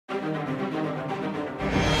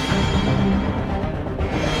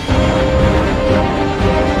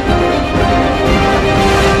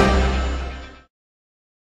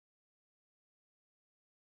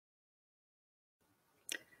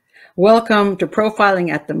Welcome to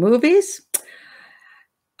Profiling at the Movies.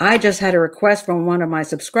 I just had a request from one of my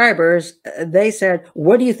subscribers. They said,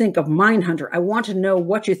 what do you think of Mindhunter? I want to know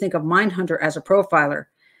what you think of Mindhunter as a profiler.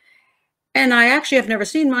 And I actually have never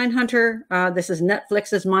seen Mindhunter. This is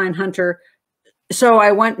Netflix's Mindhunter. So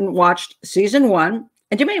I went and watched season 1.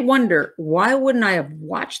 And you may wonder, why wouldn't I have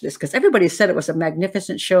watched this? Because everybody said it was a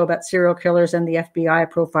magnificent show about serial killers and the FBI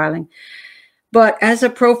profiling. But as a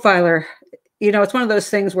profiler, you know, it's one of those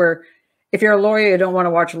things where if you're a lawyer, you don't want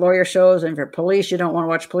to watch lawyer shows. And if you're police, you don't want to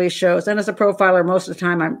watch police shows. And as a profiler, most of the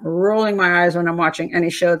time, I'm rolling my eyes when I'm watching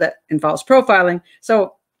any show that involves profiling.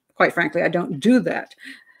 So quite frankly, I don't do that.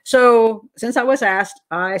 So since I was asked,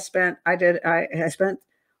 I spent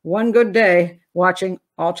one good day watching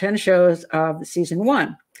all 10 shows of season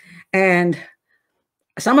 1. And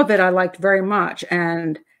some of it I liked very much.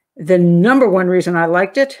 And the number one reason I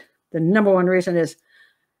liked it, the number one reason is,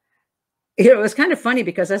 it was kind of funny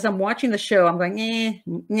because as I'm watching the show, I'm going,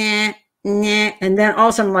 nah. And then all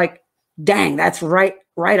of a sudden, like, dang, that's right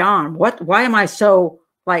on. Why am I so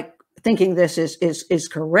like thinking this is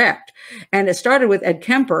correct? And it started with Ed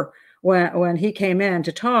Kemper when he came in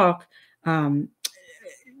to talk. All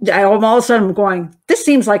of a sudden I'm going, this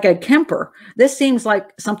seems like Ed Kemper. This seems like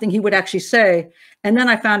something he would actually say. And then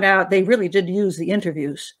I found out they really did use the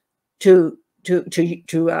interviews to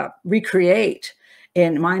recreate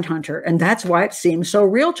in Mindhunter. And that's why it seems so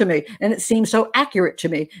real to me. And it seems so accurate to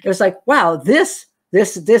me. It was like, wow, this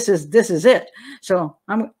is it. So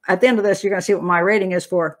I'm at the end of this, you're going to see what my rating is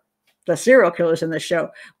for the serial killers in this show.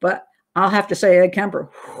 But I'll have to say Ed Kemper,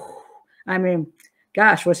 I mean,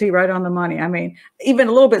 gosh, was he right on the money? I mean, even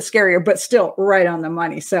a little bit scarier, but still right on the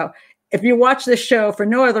money. So if you watch this show for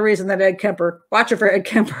no other reason than Ed Kemper, watch it for Ed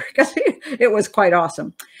Kemper because it was quite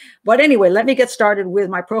awesome. But anyway, let me get started with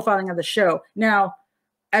my profiling of the show. Now,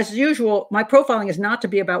 as usual, my profiling is not to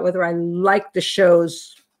be about whether I like the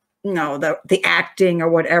show's, you know, the acting or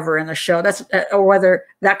whatever in the show. That's or whether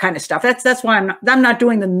that kind of stuff. That's why I'm not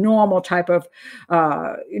doing the normal type of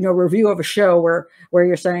review of a show where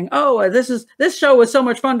you're saying, oh, this show was so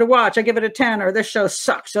much fun to watch, I give it a 10, or this show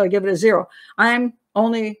sucks, so I give it a 0. I'm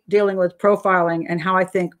only dealing with profiling and how I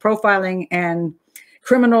think profiling and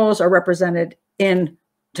criminals are represented in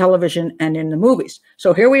television and in the movies.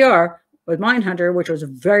 So here we are with Mindhunter, which was a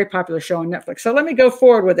very popular show on Netflix. So let me go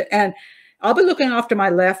forward with it. And I'll be looking off to my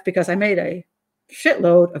left because I made a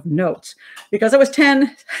shitload of notes because it was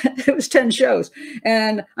 10 shows.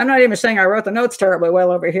 And I'm not even saying I wrote the notes terribly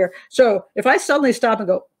well over here. So if I suddenly stop and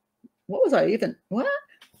go, what?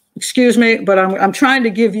 Excuse me, but I'm trying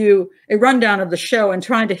to give you a rundown of the show and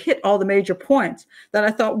trying to hit all the major points that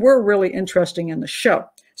I thought were really interesting in the show.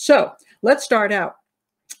 So let's start out.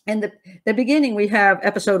 In the beginning, we have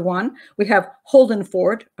episode 1. We have Holden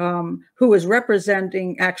Ford, who is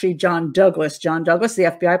representing actually John Douglas. John Douglas, the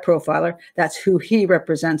FBI profiler. That's who he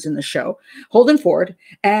represents in the show. Holden Ford,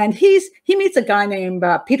 and he meets a guy named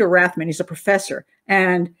Peter Rathman. He's a professor,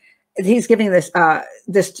 and he's giving this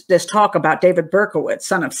talk about David Berkowitz,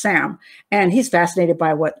 son of Sam, and he's fascinated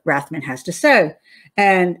by what Rathman has to say.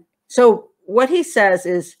 And so what he says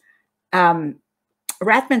is,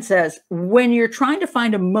 Rathman says, when you're trying to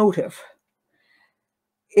find a motive,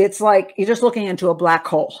 it's like you're just looking into a black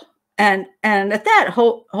hole. And at that,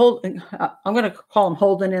 Holden, I'm going to call him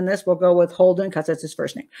Holden in this. We'll go with Holden because that's his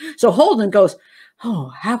first name. So Holden goes,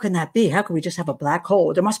 oh, how can that be? How can we just have a black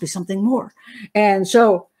hole? There must be something more. And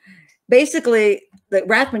so basically,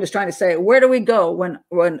 Rathman is trying to say, where do we go when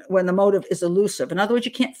the motive is elusive? In other words,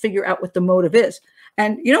 you can't figure out what the motive is.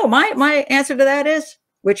 And you know, my answer to that is,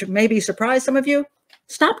 which maybe surprise some of you,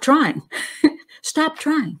 stop trying. Stop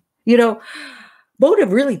trying. You know,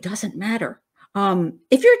 motive really doesn't matter.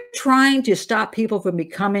 If you're trying to stop people from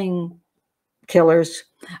becoming killers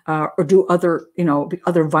or do other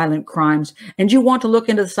violent crimes, and you want to look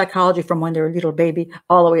into the psychology from when they're a little baby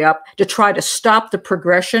all the way up to try to stop the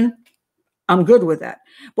progression, I'm good with that.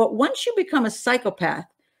 But once you become a psychopath,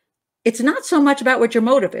 it's not so much about what your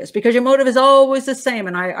motive is, because your motive is always the same.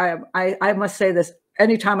 And I must say this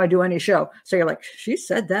anytime I do any show. So you're like, she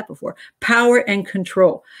said that before. Power and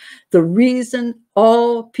control. The reason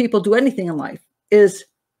all people do anything in life is,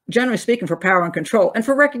 generally speaking, for power and control and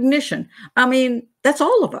for recognition. I mean, that's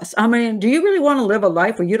all of us. I mean, do you really want to live a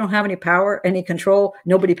life where you don't have any power, any control,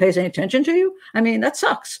 nobody pays any attention to you? I mean, that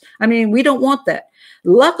sucks. I mean, we don't want that.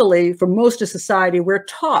 Luckily, for most of society, we're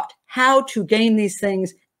taught how to gain these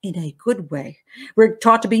things in a good way. We're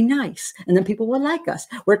taught to be nice, and then people will like us.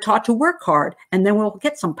 We're taught to work hard, and then we'll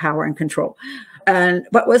get some power and control.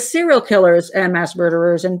 But with serial killers and mass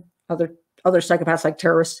murderers and other psychopaths like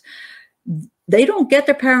terrorists, they don't get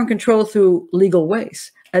their power and control through legal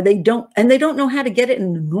ways. They don't know how to get it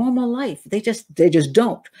in normal life. They just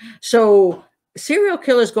don't. So serial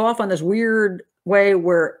killers go off on this weird way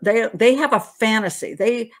where they have a fantasy.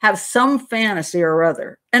 They have some fantasy or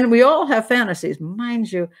other. And we all have fantasies,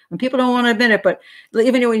 mind you. And people don't want to admit it, but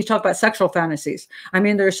even when you talk about sexual fantasies, I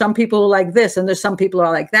mean, there's some people who like this and there's some people who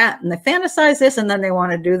are like that. And they fantasize this and then they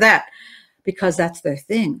want to do that because that's their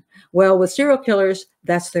thing. Well, with serial killers,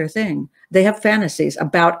 that's their thing. They have fantasies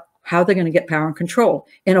about how they're going to get power and control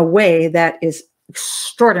in a way that is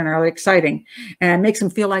extraordinarily exciting and makes them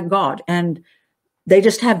feel like God. And they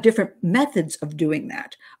just have different methods of doing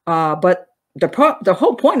that. But the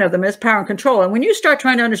whole point of them is power and control. And when you start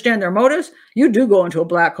trying to understand their motives, you do go into a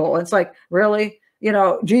black hole. It's like, really,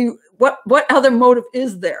 what other motive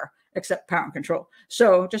is there except power and control?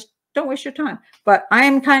 So just don't waste your time. But I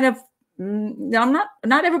am kind of, not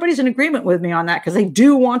everybody's in agreement with me on that because they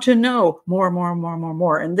do want to know more and more and more and more and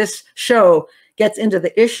more. And this show gets into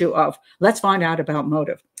the issue of let's find out about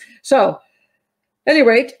motive. So at any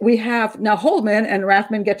rate, we have now Holdman and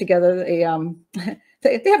Rathman get together.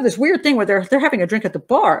 They have this weird thing where they're having a drink at the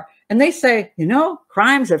bar and they say,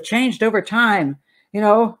 crimes have changed over time.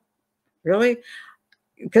 Really?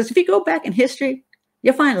 Because if you go back in history,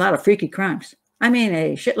 you'll find a lot of freaky crimes. I mean,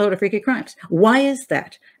 a shitload of freaky crimes. Why is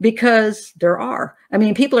that? Because there are. I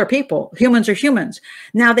mean, people are people. Humans are humans.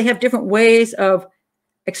 Now, they have different ways of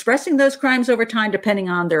expressing those crimes over time, depending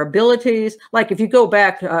on their abilities. Like if you go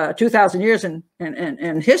back 2,000 years in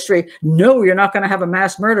history, no, you're not going to have a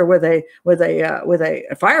mass murder with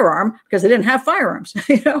a firearm because they didn't have firearms.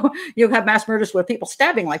 You have mass murders with people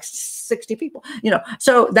stabbing like 60 people.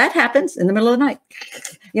 So that happens in the middle of the night.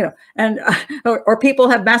 And or people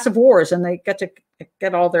have massive wars and they get to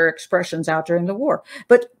get all their expressions out during the war.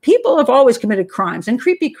 But people have always committed crimes and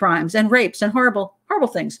creepy crimes and rapes and horrible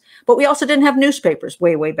things. But we also didn't have newspapers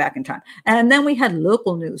way back in time. And then we had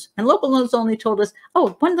local news. And local news only told us,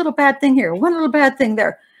 oh, one little bad thing here, one little bad thing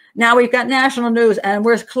there. Now we've got national news and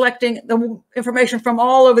we're collecting the information from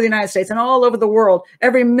all over the United States and all over the world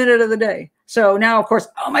every minute of the day. So now, of course,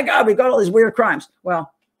 oh my God, we've got all these weird crimes.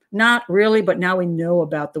 Well, not really, but now we know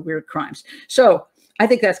about the weird crimes. So I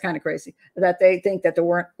think that's kind of crazy that they think that there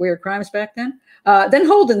weren't weird crimes back then. Then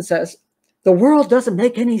Holden says, the world doesn't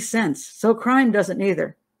make any sense, so crime doesn't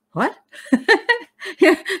either. What?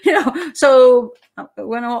 So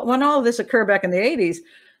when all of this occurred back in the 80s,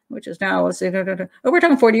 which is now, let's see, we're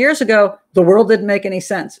talking 40 years ago, the world didn't make any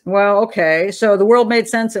sense. Well, okay, so the world made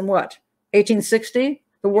sense in what? 1860?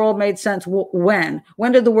 The world made sense when?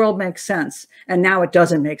 When did the world make sense? And now it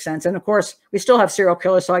doesn't make sense. And of course, we still have serial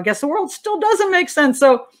killers, so I guess the world still doesn't make sense.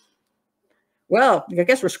 So, well, I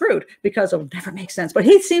guess we're screwed because it'll never make sense. But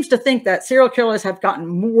he seems to think that serial killers have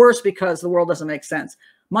gotten worse because the world doesn't make sense.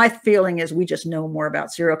 My feeling is we just know more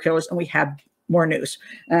about serial killers and we have more news.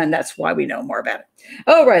 And that's why we know more about it.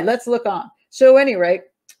 All right, let's look on. So at any rate,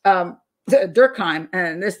 Durkheim,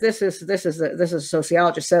 and this is a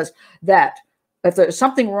sociologist, says that if there's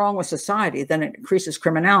something wrong with society, then it increases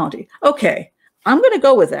criminality. Okay, I'm going to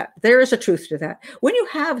go with that. There is a truth to that. When you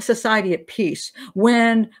have a society at peace,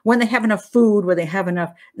 when they have enough food, when they have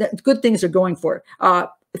enough, good things are going for it.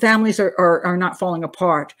 Families are not falling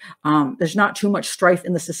apart. There's not too much strife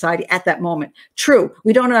in the society at that moment. True,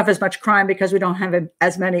 we don't have as much crime because we don't have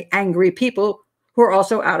as many angry people who are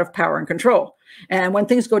also out of power and control. And when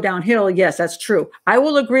things go downhill, yes, that's true. I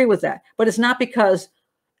will agree with that. But it's not because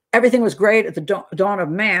everything was great at the dawn of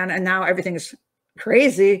man and now everything is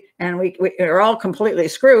crazy and we are all completely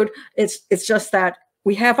screwed. It's just that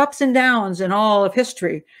we have ups and downs in all of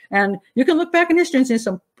history. And you can look back in history and see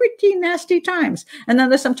some pretty nasty times. And then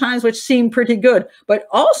there's some times which seem pretty good. But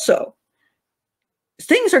also,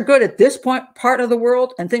 things are good at this part of the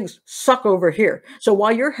world and things suck over here. So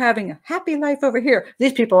while you're having a happy life over here,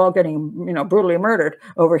 these people are all getting, brutally murdered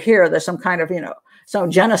over here. There's some kind of, some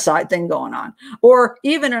genocide thing going on. Or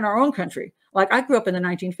even in our own country. Like I grew up in the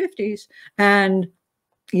 1950s and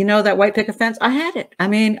that white picket fence, I had it. I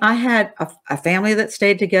mean, I had a family that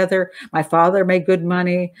stayed together. My father made good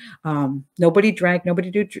money. Nobody drank. Nobody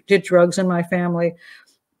did drugs in my family.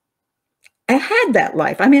 I had that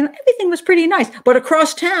life. I mean, everything was pretty nice. But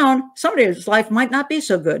across town, somebody's life might not be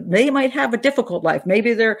so good. They might have a difficult life.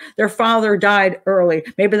 Maybe their father died early.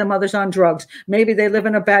 Maybe the mother's on drugs. Maybe they live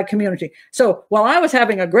in a bad community. So while I was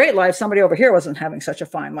having a great life, somebody over here wasn't having such a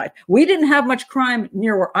fine life. We didn't have much crime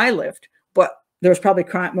near where I lived, but there was probably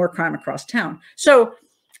more crime across town. So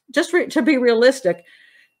just to be realistic,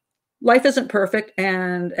 life isn't perfect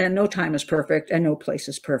and no time is perfect and no place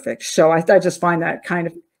is perfect. So I just find that kind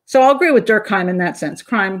of, so I'll agree with Durkheim in that sense.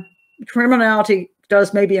 Criminality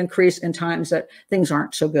does maybe increase in times that things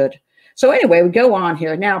aren't so good. So anyway, we go on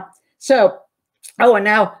here now. So, oh, and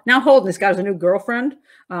now Holden has got a new girlfriend.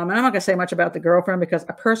 And I'm not going to say much about the girlfriend because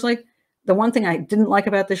I personally, the one thing I didn't like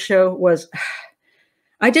about this show was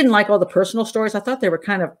I didn't like all the personal stories. I thought they were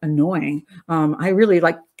kind of annoying. I really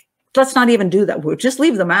like, let's not even do that. We'll just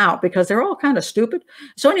leave them out because they're all kind of stupid.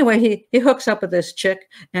 So anyway, he hooks up with this chick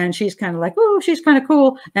and she's kind of like, oh, she's kind of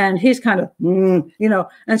cool. And he's kind of, you know,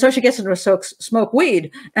 and so she gets into smoke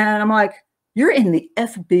weed. And I'm like, you're in the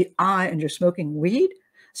FBI and you're smoking weed?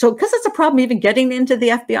 So, because it's a problem even getting into the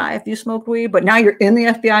FBI if you smoke weed, but now you're in the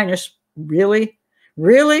FBI and you're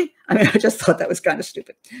really? I mean, I just thought that was kind of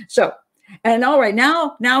stupid. So, and all right,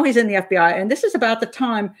 now he's in the FBI, and this is about the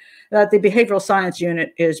time that the behavioral science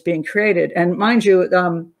unit is being created. And mind you,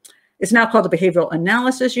 it's now called the behavioral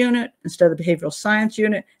analysis unit instead of the behavioral science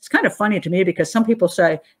unit. It's kind of funny to me because some people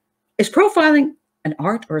say, is profiling an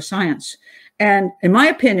art or a science? And in my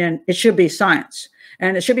opinion, it should be science.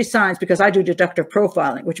 And it should be science because I do deductive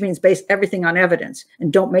profiling, which means base everything on evidence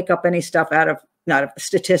and don't make up any stuff out of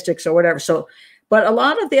statistics or whatever. So, but a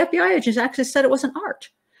lot of the FBI agents actually said it was an art.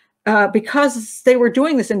 Because they were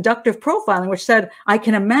doing this inductive profiling, which said, I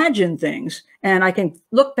can imagine things and I can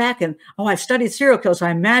look back and, oh, I've studied serial killers. So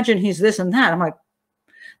I imagine he's this and that. I'm like,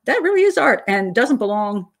 that really is art and doesn't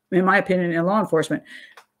belong, in my opinion, in law enforcement.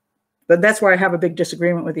 But that's where I have a big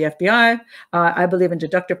disagreement with the FBI. I believe in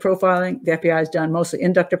deductive profiling. The FBI has done mostly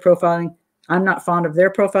inductive profiling. I'm not fond of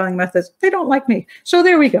their profiling methods. They don't like me. So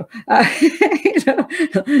there we go. You know,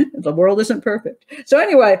 the world isn't perfect. So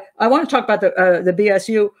anyway, I want to talk about the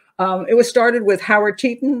BSU. It was started with Howard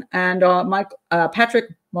Teeton and Patrick,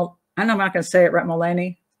 I'm not going to say it right,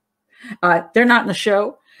 Mullaney. They're not in the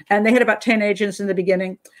show. And they had about 10 agents in the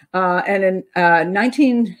beginning. And in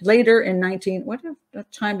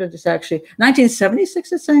what time did this actually,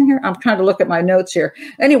 1976 it's saying here? I'm trying to look at my notes here.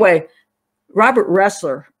 Anyway, Robert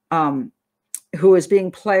Ressler, who is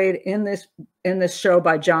being played in this show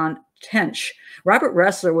by John Tench. Robert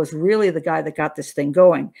Ressler was really the guy that got this thing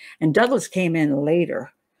going. And Douglas came in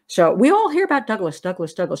later. So we all hear about Douglas,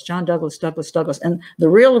 John Douglas. And the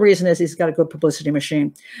real reason is he's got a good publicity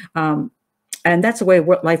machine. And that's the way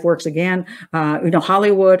life works again. You know,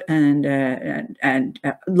 Hollywood and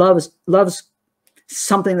loves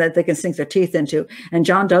something that they can sink their teeth into. And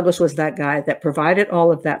John Douglas was that guy that provided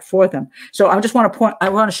all of that for them. So I just want to I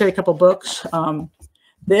want to show you a couple books.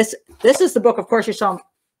 This is the book, of course, you saw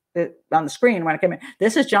it on the screen when I came in.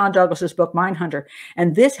 This is John Douglas's book, Mindhunter.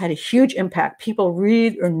 And this had a huge impact. People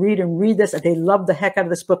read this. And they love the heck out of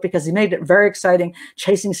this book because he made it very exciting,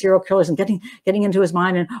 chasing serial killers and getting into his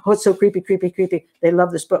mind. And, oh, it's so creepy. They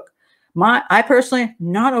love this book. I personally,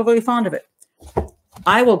 not overly fond of it.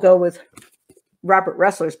 I will go with Robert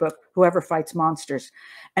Ressler's book, Whoever Fights Monsters.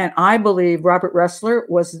 And I believe Robert Ressler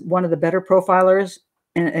was one of the better profilers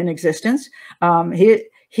in existence.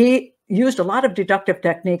 He used a lot of deductive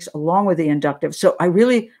techniques along with the inductive. So I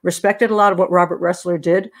really respected a lot of what Robert Ressler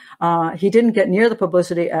did. He didn't get near the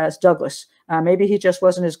publicity as Douglas. Maybe he just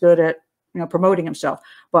wasn't as good at promoting himself.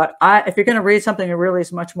 But if you're going to read something that really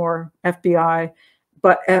is much more FBI,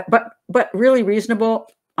 but really reasonable,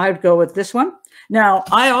 I'd go with this one. Now,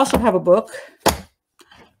 I also have a book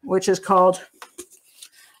which is called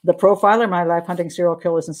The Profiler, My Life Hunting Serial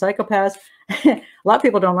Killers and Psychopaths. A lot of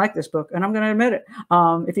people don't like this book, and I'm going to admit it.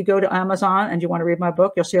 If you go to Amazon and you want to read my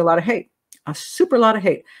book, you'll see a lot of hate, a super lot of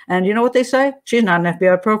hate. And you know what they say? She's not an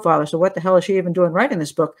FBI profiler, so what the hell is she even doing writing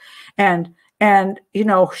this book? And you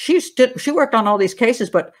know, she worked on all these cases,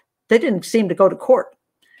 but they didn't seem to go to court.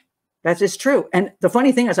 That is true. And the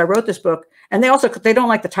funny thing is, I wrote this book, and they don't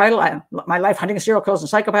like the title. My Life Hunting Serial Killers and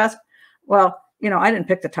Psychopaths. Well, you know, I didn't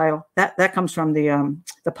pick the title. That comes from the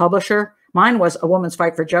publisher. Mine was A Woman's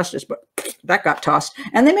Fight for Justice, but that got tossed.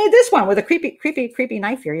 And they made this one with a creepy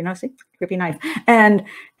knife here. You know, see, creepy knife. And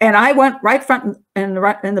I went right front in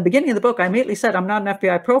the beginning of the book. I immediately said I'm not an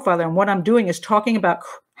FBI profiler, and what I'm doing is talking about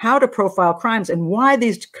how to profile crimes and why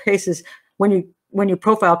these cases, when you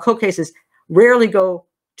profile cold cases, rarely go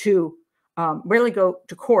to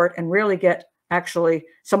court and rarely get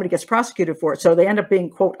somebody gets prosecuted for it. So they end up being,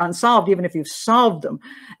 quote, unsolved, even if you've solved them.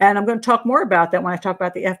 And I'm going to talk more about that when I talk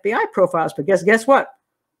about the FBI profiles. But guess what?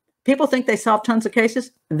 People think they solve tons of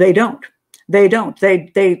cases. They don't. They don't.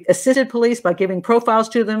 They assisted police by giving profiles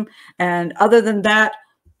to them. And other than that,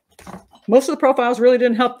 most of the profiles really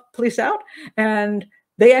didn't help police out. And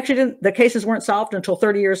they actually didn't, the cases weren't solved until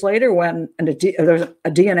 30 years later when there was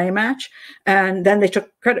a DNA match. And then they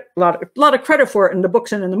took credit, a lot of credit for it in the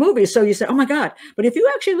books and in the movies. So you say, oh my God. But if you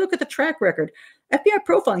actually look at the track record, FBI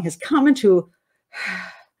profiling has come into,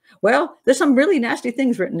 well, there's some really nasty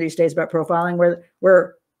things written these days about profiling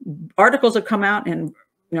where articles have come out in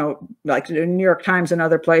like the New York Times and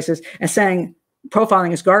other places, and saying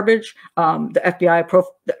profiling is garbage. The FBI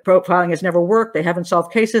profiling has never worked. They haven't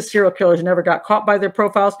solved cases. Serial killers never got caught by their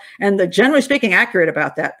profiles. And they're generally speaking accurate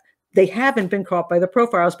about that. They haven't been caught by the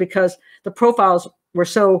profiles because the profiles were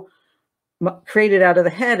so created out of the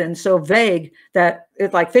head and so vague that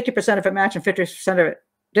it's like 50% of it matched and 50% of it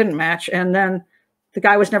didn't match. And then the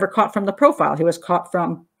guy was never caught from the profile. He was caught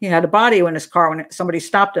from, he had a body in his car when somebody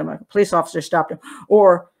stopped him, a police officer stopped him,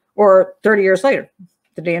 or 30 years later,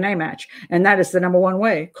 the DNA match. And that is the number one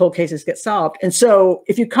way cold cases get solved. And so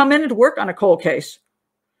if you come in to work on a cold case,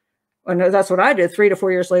 and that's what I did 3 to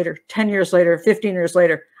 4 years later, 10 years later, 15 years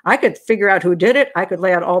later, I could figure out who did it. I could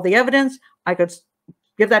lay out all the evidence. I could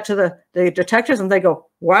give that to the detectives and they go,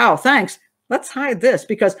 wow, thanks. Let's hide this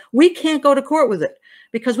because we can't go to court with it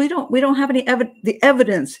because we don't have any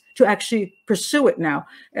evidence to actually pursue it now.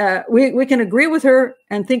 We can agree with her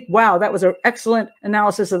and think, wow, that was an excellent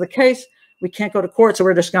analysis of the case. We can't go to court, so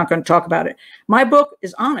we're just not going to talk about it. My book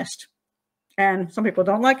is honest. And some people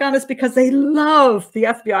don't like honest because they love the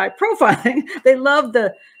FBI profiling. They love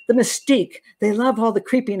the mystique. They love all the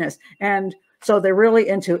creepiness. And so they're really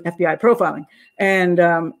into FBI profiling. And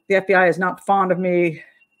the FBI is not fond of me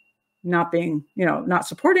not being, not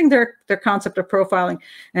supporting their concept of profiling.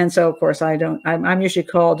 And so, of course, I'm usually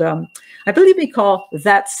called, I believe we call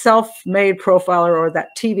that self-made profiler or that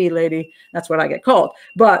TV lady. That's what I get called.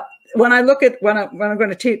 But when I look at, when I'm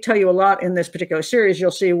going to tell you a lot in this particular series, you'll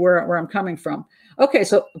see where I'm coming from. Okay,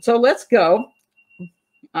 so let's go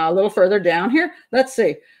a little further down here. Let's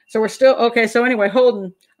see. So we're still, okay, so anyway,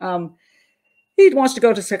 Holden, he wants to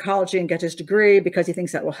go to psychology and get his degree because he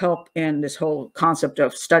thinks that will help in this whole concept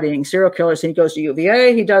of studying serial killers. He goes to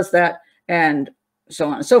UVA, he does that, and so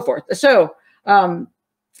on and so forth. So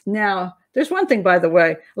now, there's one thing, by the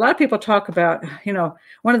way, a lot of people talk about,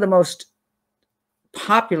 one of the most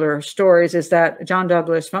popular stories is that John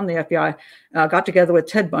Douglas from the FBI got together with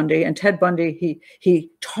Ted Bundy, and Ted Bundy, he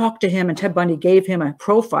talked to him, and Ted Bundy gave him a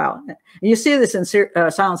profile. And you see this in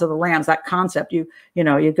Silence of the Lambs, that concept. You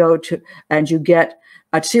go to and you get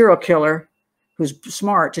a serial killer who's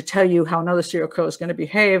smart to tell you how another serial killer is going to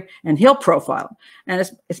behave, and he'll profile him. And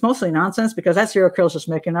it's mostly nonsense because that serial killer is just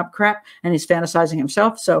making up crap and he's fantasizing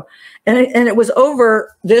himself. So, and it was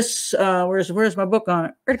over this. Where's my book on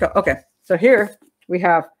it? Where'd it go? Okay, so here we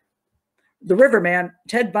have the Riverman,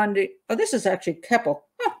 Ted Bundy. Oh, this is actually Keppel.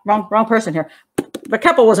 Oh, wrong person here. But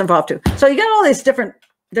Keppel was involved too. So you got all these different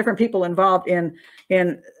people involved in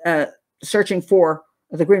searching for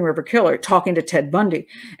the Green River Killer, talking to Ted Bundy.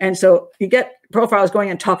 And so you get profiles going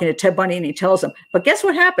and talking to Ted Bundy, and he tells them. But guess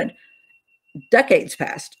what happened? Decades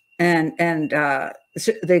passed, and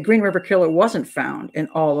the Green River Killer wasn't found in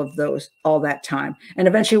all that time, and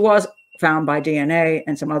eventually was found by DNA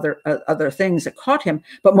and some other things that caught him,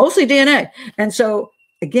 but mostly DNA. And so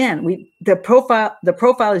again, the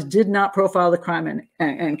profilers did not profile the crime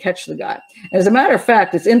and catch the guy. As a matter of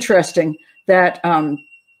fact, it's interesting that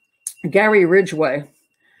Gary Ridgway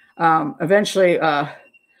eventually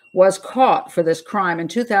was caught for this crime in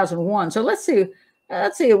 2001. So let's see,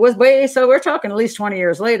 it was so we're talking at least 20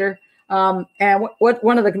 years later. And what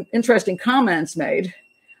one of the interesting comments made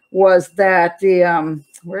was that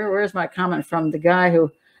where's my comment from the guy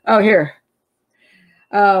who, here.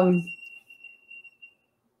 The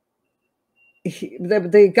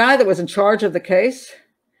guy that was in charge of the case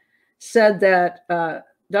said that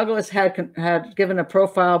Douglas had given a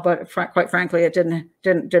profile, but quite frankly, it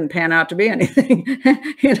didn't pan out to be anything,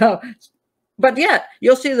 But yet,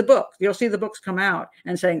 you'll see the book. You'll see the books come out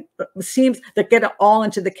and saying, it seems that get all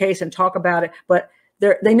into the case and talk about it, but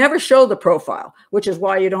they never show the profile, which is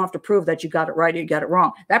why you don't have to prove that you got it right or you got it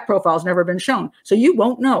wrong. That profile has never been shown, so you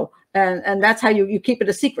won't know, and that's how you keep it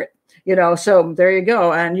a secret. So there you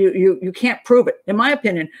go, and you can't prove it. In my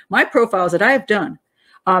opinion, my profiles that I have done,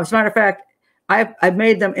 as a matter of fact, I've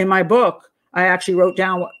made them in my book. I actually wrote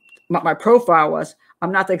down what my profile was.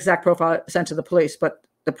 I'm not the exact profile I sent to the police, but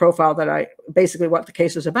the profile that basically what the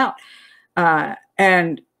case was about.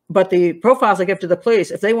 But the profiles I give to the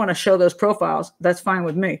police, if they want to show those profiles, that's fine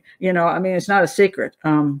with me. It's not a secret.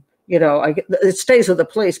 It stays with the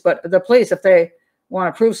police, but the police, if they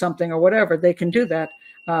want to prove something or whatever, they can do that.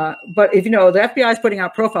 But if the FBI is putting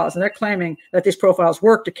out profiles and they're claiming that these profiles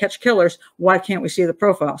work to catch killers, why can't we see the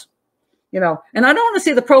profiles? And I don't want to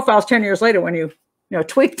see the profiles 10 years later when you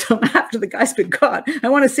tweaked them after the guy's been caught. I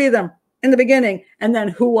want to see them in the beginning, and then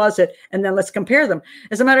who was it, and then let's compare them.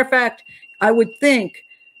 As a matter of fact, I would think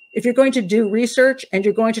if you're going to do research and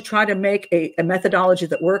you're going to try to make a methodology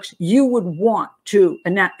that works, you would want to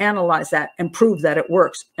analyze that and prove that it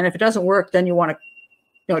works. And if it doesn't work, then you want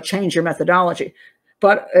to change your methodology.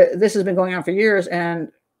 but this has been going on for years,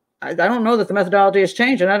 and I don't know that the methodology has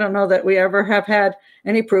changed, and I don't know that we ever have had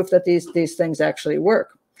any proof that these things actually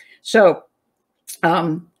work. So,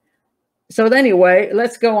 so anyway,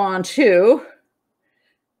 let's go on to.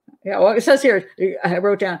 Yeah, well, it says here, I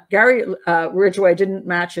wrote down, Gary Ridgway didn't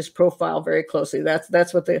match his profile very closely.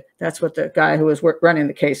 That's what the guy who was running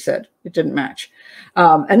the case said. It didn't match.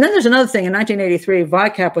 And then there's another thing. In 1983,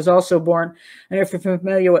 VICAP was also born. And if you're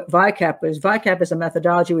familiar with VICAP is a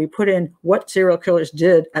methodology we put in what serial killers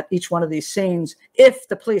did at each one of these scenes if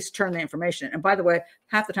the police turn the information. And by the way,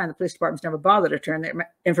 half the time the police departments never bother to turn the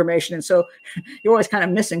information. And so you're always kind of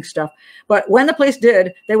missing stuff. But when the police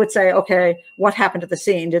did, they would say, okay, what happened at the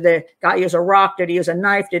scene? Did the guy use a rock? Did he use a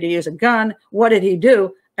knife? Did he use a gun? What did he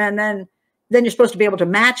do? And then you're supposed to be able to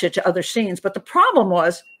match it to other scenes. But the problem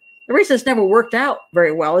was, the reason it's never worked out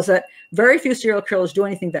very well is that very few serial killers do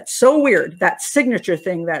anything that's so weird, that signature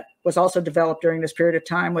thing that was also developed during this period of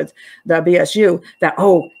time with the BSU, that,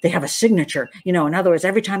 oh, they have a signature. You know, in other words,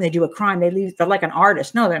 every time they do a crime, they're like an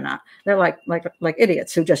artist. No, they're not. They're like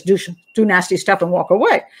idiots who just do nasty stuff and walk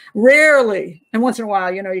away. Rarely. And once in a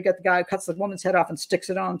while, you know, you get the guy who cuts the woman's head off and sticks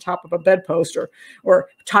it on top of a bedpost or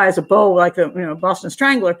ties a bow like the, you know, Boston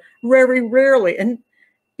Strangler. Very rarely. And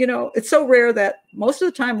you know, it's so rare that most of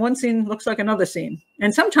the time one scene looks like another scene.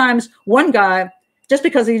 And sometimes one guy, just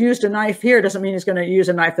because he used a knife here doesn't mean he's going to use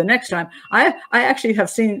a knife the next time. I actually have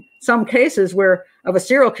seen some cases of a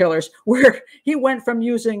serial killers where he went from he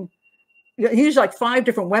used like 5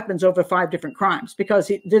 different weapons over 5 different crimes because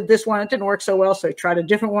he did this one, it didn't work so well. So he tried a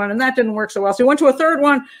different one and that didn't work so well. So he went to a third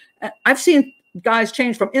one. I've seen guys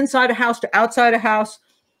change from inside a house to outside a house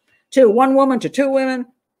to one woman to 2 women.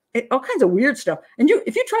 All kinds of weird stuff. And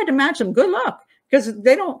if you tried to match them, good luck, because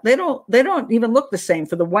they don't even look the same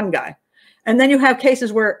for the one guy. And then you have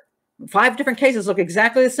cases where 5 different cases look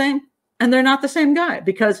exactly the same and they're not the same guy,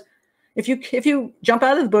 because if you jump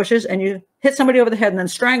out of the bushes and you hit somebody over the head and then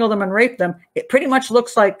strangle them and rape them, it pretty much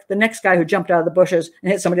looks like the next guy who jumped out of the bushes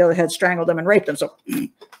and hit somebody over the head, strangled them and raped them. So, you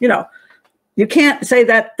know, you can't say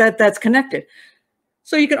that's connected.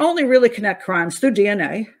 So you can only really connect crimes through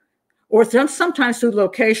DNA, or sometimes through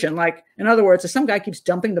location. Like, in other words, if some guy keeps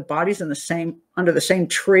dumping the bodies under the same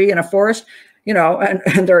tree in a forest, you know,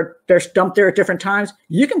 and they're dumped there at different times,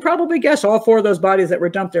 you can probably guess all 4 of those bodies that were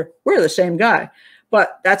dumped there were the same guy.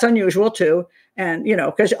 But that's unusual too. And, you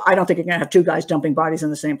know, because I don't think you're going to have 2 guys dumping bodies in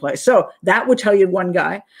the same place. So that would tell you one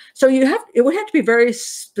guy. So it would have to be very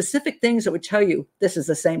specific things that would tell you this is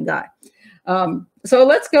the same guy. So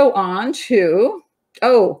let's go on to,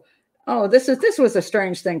 oh, this was a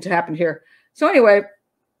strange thing to happen here. So anyway,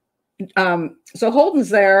 so Holden's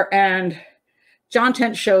there and John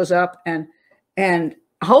Tench shows up and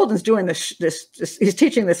Holden's doing this, he's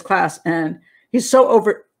teaching this class and he's so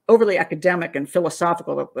overly academic and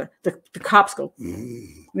philosophical that the cops go,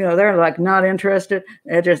 you know, they're like not interested.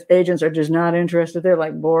 Agents are just not interested. They're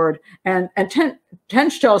like bored. And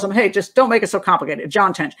Tench tells them, hey, just don't make it so complicated.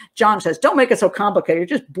 John Tench. John says, don't make it so complicated.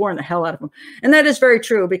 You're just boring the hell out of them. And that is very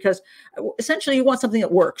true, because essentially you want something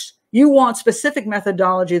that works. You want specific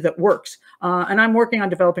methodology that works. And I'm working on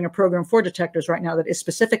developing a program for detectives right now that is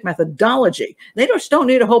specific methodology. They just don't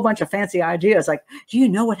need a whole bunch of fancy ideas like, do you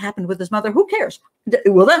know what happened with his mother? Who cares?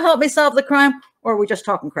 Will that help me solve the crime? Or are we just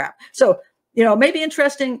talking crap? So, you know, maybe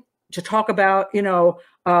interesting to talk about, you know,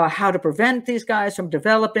 how to prevent these guys from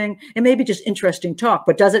developing. It may be just interesting talk,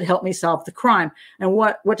 but does it help me solve the crime? And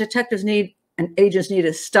what detectives need and agents need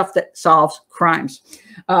is stuff that solves crimes.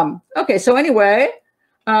 Okay, so anyway,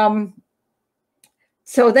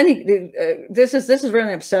 so then this is really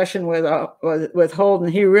an obsession with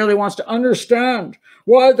Holden. He really wants to understand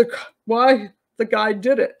why the guy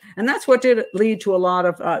did it, and that's what did lead to a lot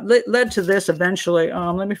of led to this eventually.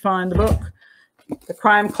 Let me find the book, The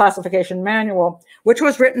Crime Classification Manual, which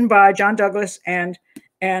was written by John Douglas and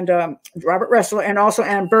Robert Rissell, and also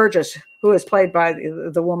Ann Burgess, who is played by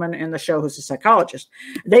the woman in the show who's a psychologist.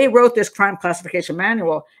 They wrote this crime classification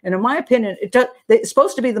manual, and in my opinion, it's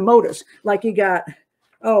supposed to be the motives. Like you got,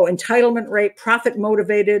 entitlement rape, profit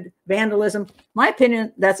motivated vandalism. My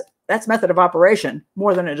opinion, that's method of operation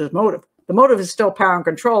more than it is motive. The motive is still power and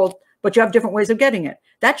control, but you have different ways of getting it.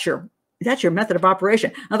 That's your method of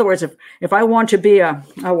operation. In other words, if I want to be some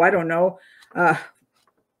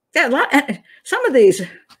of these,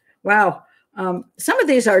 some of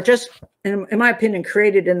these are just, in my opinion,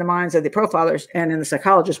 created in the minds of the profilers and in the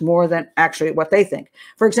psychologists more than actually what they think.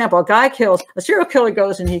 For example, a serial killer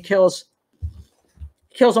goes and he kills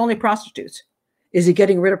only prostitutes. Is he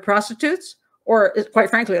getting rid of prostitutes? Or quite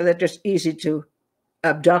frankly, they're just easy to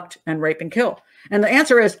abduct and rape and kill? And the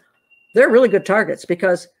answer is they're really good targets,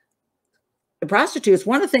 because prostitutes,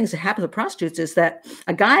 one of the things that happens with prostitutes is that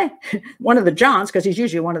a guy, one of the Johns, because he's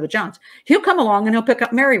usually one of the Johns, he'll come along and he'll pick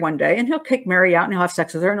up Mary one day and he'll kick Mary out and he'll have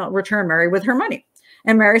sex with her and he'll return Mary with her money.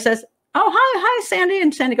 And Mary says, oh, hi, Sandy.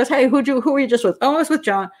 And Sandy goes, hey, who were you just with? Oh, I was with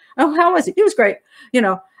John. Oh, how was he? He was great. You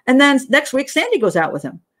know, and then next week, Sandy goes out with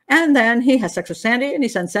him. And then he has sex with Sandy and he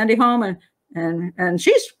sends Sandy home and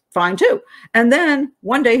she's fine too. And then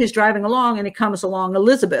one day he's driving along and he comes along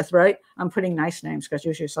Elizabeth, right? I'm putting nice names because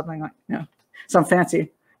usually something like, you know, some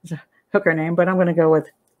fancy hooker name, but I'm going to go with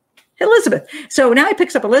Elizabeth. So now he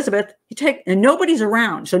picks up Elizabeth, and nobody's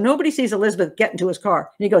around. So nobody sees Elizabeth get into his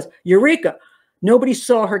car. And he goes, Eureka. Nobody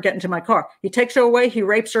saw her get into my car. He takes her away, he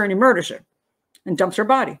rapes her, and he murders her and dumps her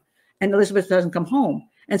body. And Elizabeth doesn't come home.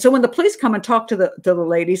 And so when the police come and talk to the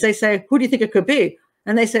ladies, they say, who do you think it could be?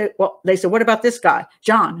 And they say, what about this guy,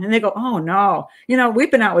 John? And they go, oh, no. You know, we've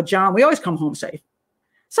been out with John. We always come home safe.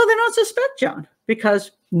 So they don't suspect John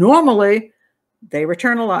because normally they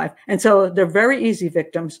return alive. And so they're very easy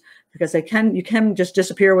victims because you can just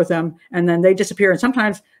disappear with them and then they disappear. And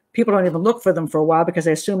sometimes people don't even look for them for a while because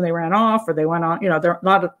they assume they ran off or they went on, you know, a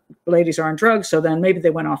lot of ladies are on drugs. So then maybe they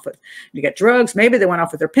went off with, you get drugs. Maybe they went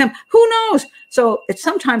off with their pimp. Who knows? So it's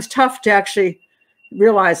sometimes tough to actually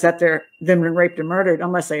realize that they've been raped and murdered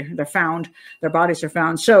unless they're found, their bodies are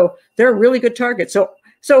found. So they're a really good target. But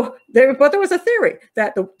there was a theory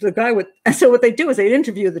that the guy would, and so what they do is they'd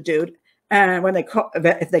interview the dude. And when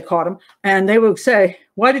if they caught him, and they would say,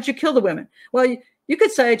 why did you kill the women? Well, you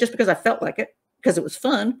could say just because I felt like it, because it was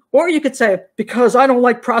fun, or you could say because I don't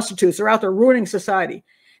like prostitutes, they're out there ruining society.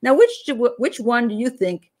 Now, which one do you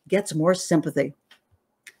think gets more sympathy?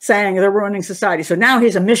 Saying they're ruining society. So now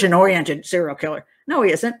he's a mission-oriented serial killer. No,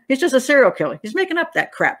 he isn't. He's just a serial killer. He's making up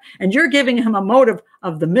that crap. And you're giving him a motive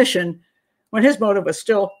of the mission when his motive was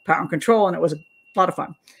still power and control, and it was a lot of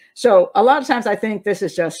fun. So a lot of times I think this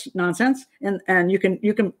is just nonsense, and you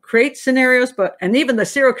can create scenarios, and even the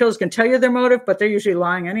serial killers can tell you their motive, but they're usually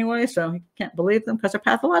lying anyway. So you can't believe them because they're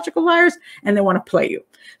pathological liars and they want to play you.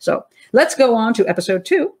 So let's go on to episode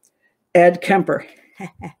 2, Ed Kemper.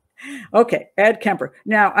 Okay, Ed Kemper.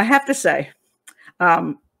 Now I have to say,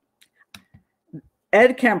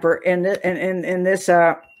 Ed Kemper in this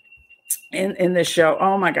show.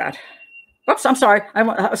 Oh my God. Oops, I'm sorry.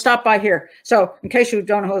 I'll stop by here. So in case you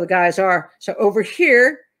don't know who the guys are. So over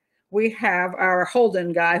here, we have our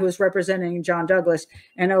Holden guy who's representing John Douglas.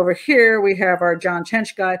 And over here, we have our John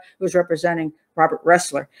Tench guy who's representing Robert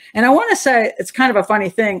Rissell. And I want to say, it's kind of a funny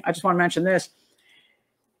thing. I just want to mention this.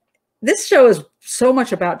 This show is so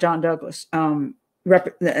much about John Douglas and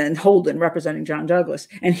Holden representing John Douglas.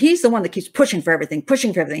 And he's the one that keeps pushing for everything.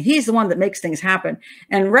 He's the one that makes things happen.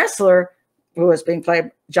 And Rissell, who is being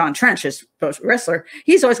played, John Trench is wrestler.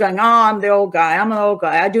 He's always going, oh, I'm the old guy. I'm an old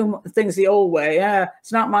guy. I do things the old way. Yeah,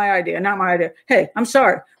 it's not my idea. Hey, I'm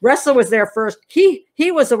sorry. Rissell was there first. He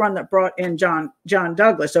was the one that brought in John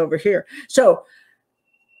Douglas over here. So,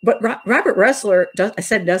 but Robert Rissell, I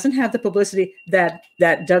said, doesn't have the publicity that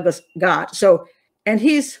Douglas got. So, and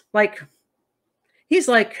he's like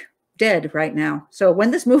dead right now. So when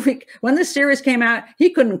this series came out, he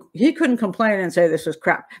couldn't complain and say this was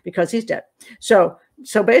crap because he's dead. So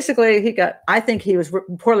basically I think he was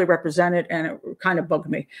poorly represented, and it kind of bugged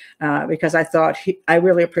me because I thought I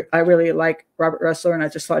really like Robert Rissell, and I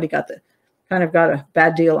just thought he got a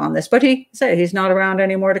bad deal on this, but he's not around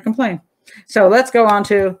anymore to complain. So let's go on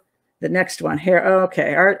to the next one here.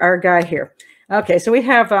 Okay. Our guy here. Okay. So we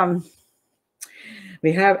have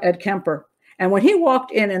Ed Kemper. And when he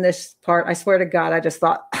walked in this part, I swear to God, I just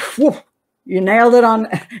thought, whoa, you nailed it on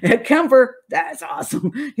Ed Kemper. That's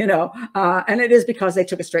awesome. You know, and it is because they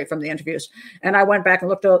took it straight from the interviews. And I went back and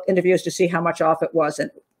looked at interviews to see how much off it was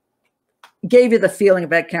and gave you the feeling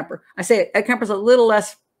of Ed Kemper. I say Ed Kemper's a little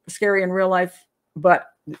less scary in real life,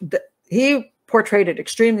 but he portrayed it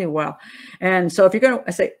extremely well. And so if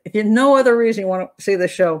you no other reason you want to see the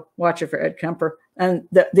show, watch it for Ed Kemper. And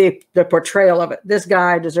the portrayal of it. This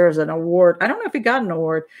guy deserves an award. I don't know if he got an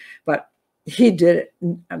award, but he did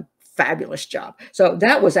a fabulous job. So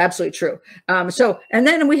that was absolutely true. And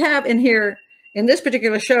then we have in here, in this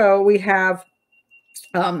particular show, we have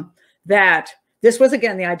that this was,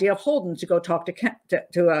 again, the idea of Holden to go talk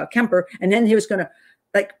to Kemper. And then he was going to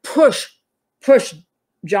like push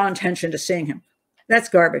John Tench into seeing him. That's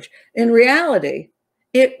garbage. In reality,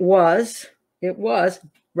 it was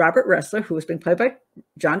Robert Rissell, who was being played by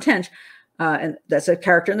John Tench, and that's a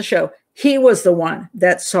character in the show. He was the one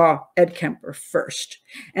that saw Ed Kemper first.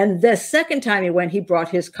 And the second time he went, he brought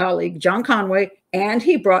his colleague, John Conway, and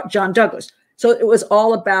he brought John Douglas. So it was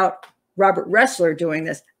all about Robert Rissell doing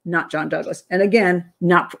this, not John Douglas. And again,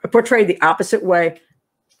 not portrayed the opposite way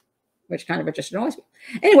which kind of just annoys me.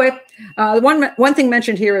 Anyway, one thing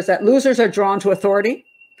mentioned here is that losers are drawn to authority.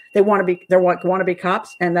 They want to be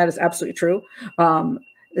cops, and that is absolutely true.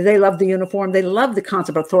 They love the uniform. They love the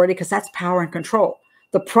concept of authority because that's power and control.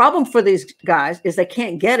 The problem for these guys is they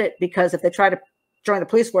can't get it because if they try to join the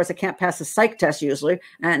police force, they can't pass the psych test usually,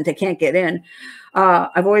 and they can't get in.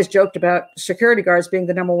 I've always joked about security guards being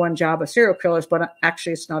the #1 job of serial killers, but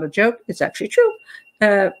actually it's not a joke. It's actually true.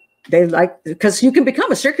 They like, because you can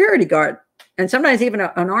become a security guard, and sometimes even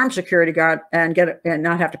an armed security guard, and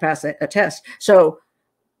not have to pass a test. So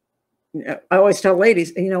I always tell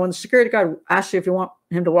ladies, when the security guard asks you if you want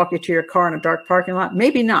him to walk you to your car in a dark parking lot,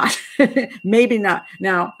 maybe not, maybe not.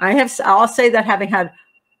 Now I'll say that having had,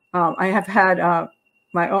 I have had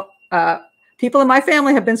my own, people in my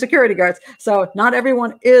family have been security guards. So not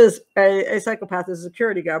everyone is a psychopath as a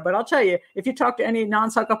security guard, but I'll tell you, if you talk to any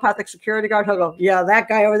non-psychopathic security guard, he'll go, yeah, that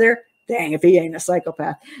guy over there, dang, if he ain't a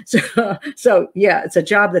psychopath. So yeah, it's a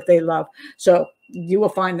job that they love. So you will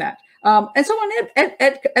find that. And so when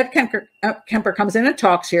Ed Kemper comes in and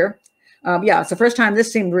talks here, it's the first time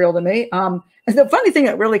this seemed real to me. And the funny thing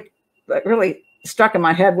that really struck in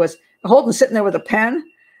my head was Holden sitting there with a pen,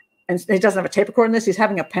 and he doesn't have a tape recorder in this. He's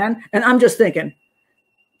having a pen. And I'm just thinking,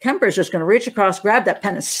 Kemper's just going to reach across, grab that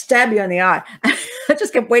pen, and stab you in the eye. I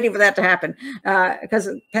just kept waiting for that to happen because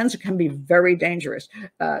pens can be very dangerous.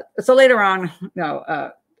 So later on,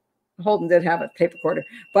 Holden did have a tape recorder,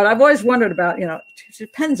 but I've always wondered about,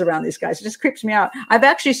 pens around these guys. It just creeps me out. I've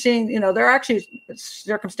actually seen, there are actually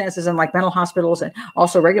circumstances in like mental hospitals and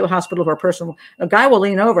also regular hospitals where a guy will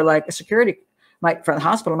lean over, like a security for the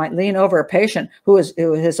hospital might lean over a patient who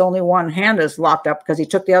his only one hand is locked up because he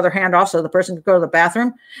took the other hand off so the person could go to the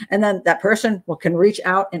bathroom. And then that person can reach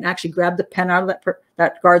out and actually grab the pen out of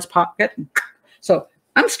that guard's pocket. So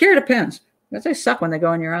I'm scared of pens because they suck when they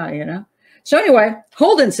go in your eye, So anyway,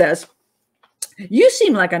 Holden says, you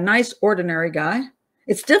seem like a nice, ordinary guy.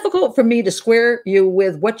 It's difficult for me to square you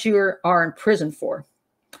with what you are in prison for.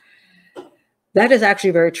 That is actually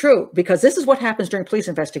very true, because this is what happens during police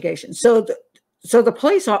investigations. So the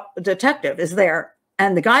police detective is there,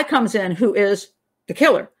 and the guy comes in who is the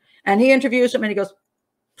killer, and he interviews him, and he goes,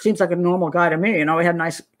 seems like a normal guy to me.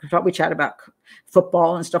 We chat about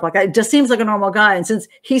football and stuff like that. It just seems like a normal guy. And since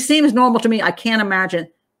he seems normal to me, I can't imagine.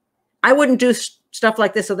 I wouldn't do stuff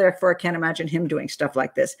like this, so therefore I can't imagine him doing stuff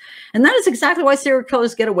like this. And that is exactly why serial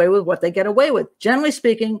killers get away with what they get away with. Generally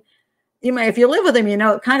speaking, if you live with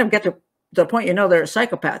them, kind of get to the point they're a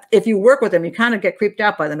psychopath. If you work with them, you kind of get creeped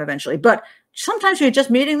out by them eventually. But sometimes you're just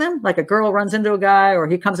meeting them, like a girl runs into a guy, or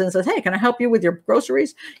he comes in and says, hey, can I help you with your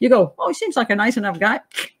groceries? You go, oh, he seems like a nice enough guy.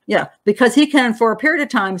 Yeah, because he can, for a period of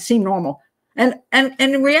time, seem normal. And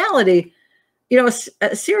in reality,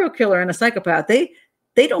 a serial killer and a psychopath,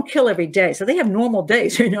 they don't kill every day. So they have normal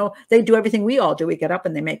days, they do everything we all do. We get up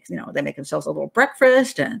and they make themselves a little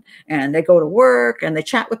breakfast and they go to work and they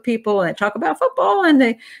chat with people and they talk about football and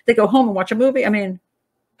they go home and watch a movie. I mean,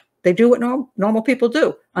 they do what normal people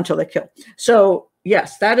do until they kill. So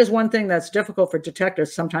yes, that is one thing that's difficult for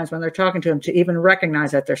detectives sometimes when they're talking to them, to even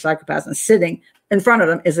recognize that they're psychopaths, and sitting in front of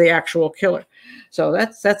them is the actual killer. So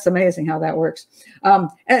that's amazing how that works.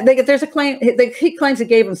 And there's a claim, he claims he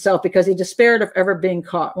gave himself because he despaired of ever being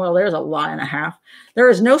caught. Well, there's a lie and a half. There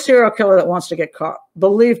is no serial killer that wants to get caught.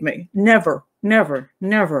 Believe me, never, never,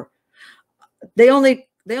 never. They only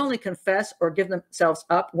confess or give themselves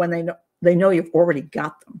up when they know you've already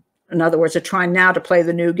got them. In other words, they're trying now to play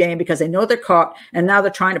the new game because they know they're caught, and now they're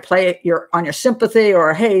trying to play on your sympathy,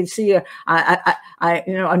 or hey, see, I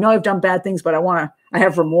know I've done bad things, but I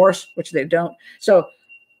have remorse, which they don't. So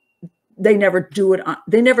they never do it.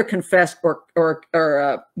 They never confess or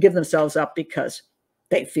give themselves up because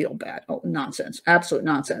they feel bad. Oh, nonsense! Absolute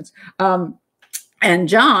nonsense. And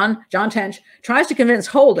John Tench tries to convince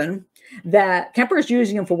Holden that Kemper is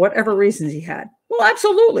using him for whatever reasons he had. Well,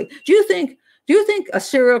 absolutely. Do you think a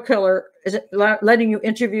serial killer is letting you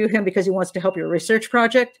interview him because he wants to help your research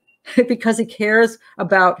project? Because he cares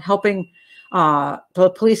about helping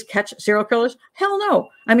the police catch serial killers? Hell no.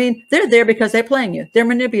 I mean, they're there because they're playing you. They're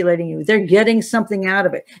manipulating you. They're getting something out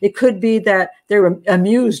of it. It could be that they're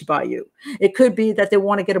amused by you. It could be that they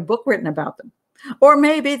want to get a book written about them. Or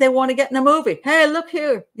maybe they want to get in a movie. Hey, look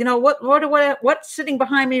here. What's sitting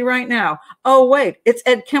behind me right now? Oh, wait, it's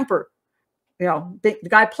Ed Kemper. The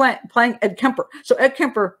guy playing Ed Kemper. So Ed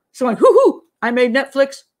Kemper is going, hoo-hoo, I made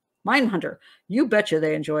Netflix Mindhunter. You betcha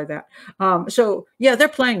they enjoy that. So yeah, they're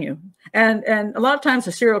playing you. And a lot of times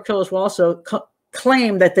the serial killers will also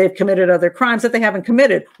claim that they've committed other crimes that they haven't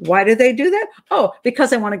committed. Why do they do that? Oh,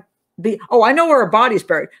 because they want to I know where a body's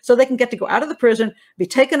buried. So they can get to go out of the prison, be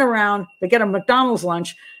taken around, they get a McDonald's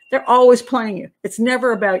lunch, They're always playing you. It's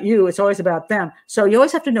never about you. It's always about them. So you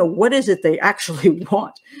always have to know what is it they actually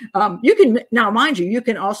want. You can, now mind you, you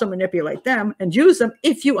can also manipulate them and use them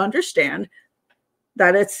if you understand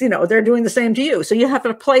that it's, they're doing the same to you. So you have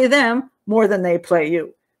to play them more than they play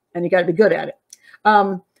you. And you got to be good at it.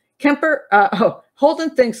 Holden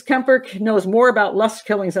thinks Kemper knows more about lust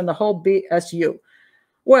killings than the whole BSU.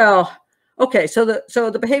 Well, okay, so the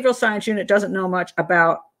behavioral science unit doesn't know much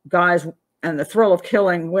about guys and the thrill of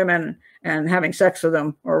killing women and having sex with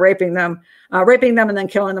them or raping them and then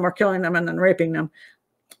killing them, or killing them and then raping them.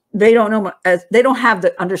 They don't know, they don't have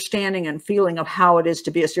the understanding and feeling of how it is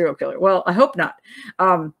to be a serial killer. Well, I hope not.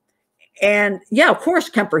 And yeah, of course,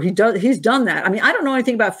 Kemper, he's done that. I mean, I don't know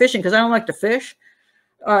anything about fishing because I don't like to fish.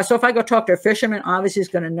 So if I go talk to a fisherman, obviously he's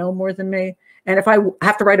going to know more than me. And if I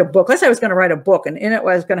have to write a book, let's say I was going to write a book and in it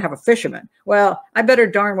I was going to have a fisherman. Well, I better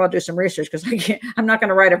darn well do some research because I'm not going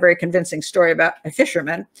to write a very convincing story about a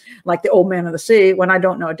fisherman like the old man of the sea when I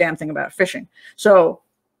don't know a damn thing about fishing. So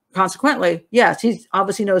consequently, yes, he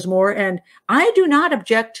obviously knows more. And I do not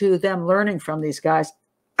object to them learning from these guys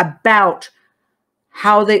about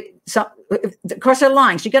how they, of course they're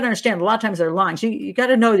lying. So you got to understand a lot of times they're lying. So you got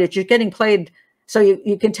to know that you're getting played. So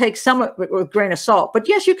you can take some with a grain of salt, but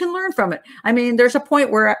yes, you can learn from it. I mean, there's a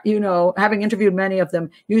point where, having interviewed many of them,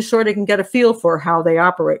 you sort of can get a feel for how they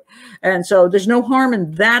operate. And so there's no harm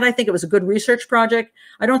in that. I think it was a good research project.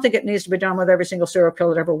 I don't think it needs to be done with every single serial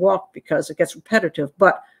killer that ever walked because it gets repetitive,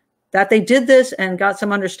 but that they did this and got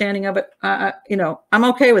some understanding of it, I'm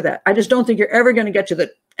okay with that. I just don't think you're ever going to get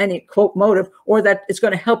to any quote motive or that it's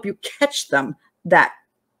going to help you catch them that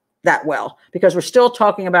well, because we're still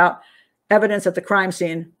talking about evidence at the crime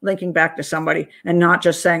scene linking back to somebody and not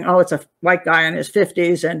just saying, oh, it's a white guy in his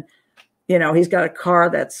 50s and, he's got a car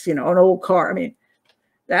that's, an old car. I mean,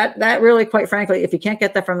 that really, quite frankly, if you can't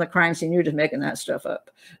get that from the crime scene, you're just making that stuff up.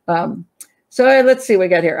 So let's see what we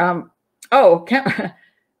got here.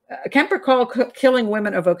 Kemper called killing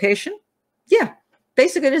women a vocation. Yeah,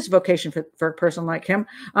 basically it is a vocation for a person like him.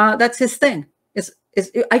 That's his thing.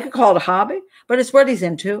 I could call it a hobby, but it's what he's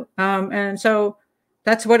into. And so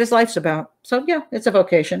that's what his life's about. So yeah, it's a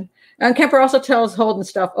vocation. And Kemper also tells Holden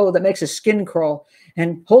stuff, that makes his skin crawl.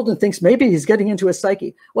 And Holden thinks maybe he's getting into his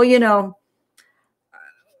psyche. Well,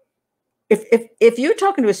 if you're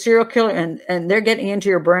talking to a serial killer and they're getting into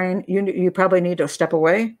your brain, you probably need to step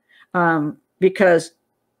away because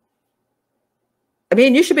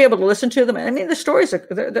you should be able to listen to them. The stories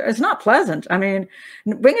it's not pleasant. Bringing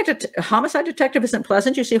it to a homicide detective isn't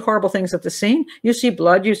pleasant. You see horrible things at the scene. You see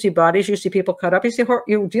blood. You see bodies. You see people cut up.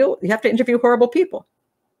 You have to interview horrible people.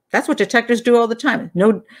 That's what detectives do all the time.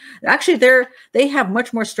 No, actually, they have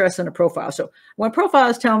much more stress than a profile. So when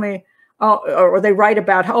profiles tell me, or they write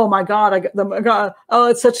about, oh my God,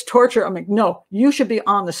 it's such torture. I'm like, no, you should be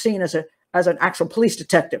on the scene as an actual police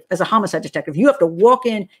detective, as a homicide detective. You have to walk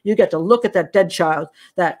in, you get to look at that dead child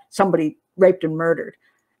that somebody raped and murdered.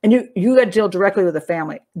 And you got to deal directly with the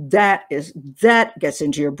family. That gets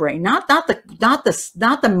into your brain. Not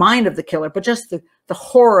the mind of the killer, but just the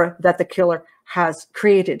horror that the killer has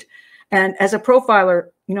created. And as a profiler,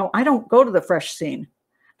 I don't go to the fresh scene.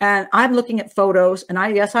 And I'm looking at photos, and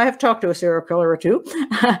I have talked to a serial killer or two,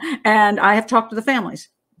 and I have talked to the families.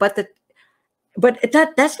 But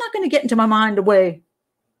that's not going to get into my mind the way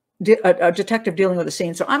a detective dealing with a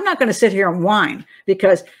scene. So I'm not going to sit here and whine,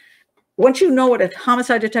 because once you know what a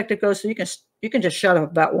homicide detective goes through, you can just shut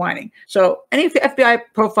up about whining. So any FBI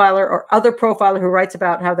profiler or other profiler who writes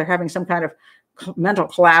about how they're having some kind of mental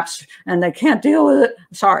collapse and they can't deal with it,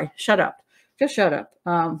 sorry, shut up. Just shut up.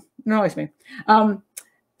 Annoys me.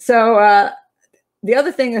 The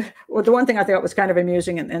other thing, the one thing I thought was kind of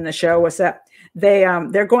amusing in the show was that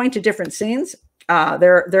they're going to different scenes.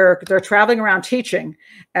 They're traveling around teaching,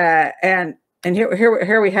 and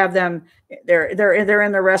here we have them. They're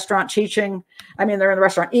in the restaurant teaching. They're in the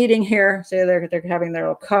restaurant eating here. So they're having their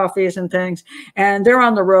little coffees and things, and they're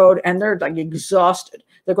on the road and they're like exhausted.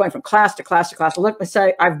 They're going from class to class to class. So let me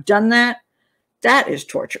say, I've done that. That is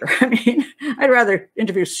torture. I'd rather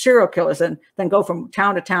interview serial killers than go from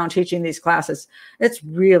town to town teaching these classes. It's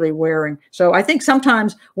really wearing. So I think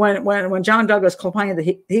sometimes when John Douglas complained that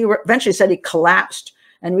he eventually said he collapsed,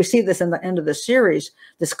 and we see this in the end of the series,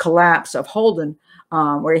 this collapse of Holden,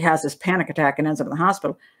 where he has this panic attack and ends up in the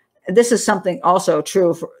hospital. This is something also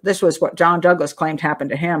true. This was what John Douglas claimed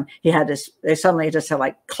happened to him. They suddenly just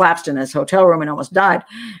had collapsed in his hotel room and almost died.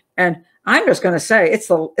 And I'm just going to say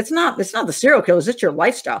it's not the serial killers. It's your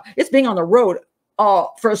lifestyle. It's being on the road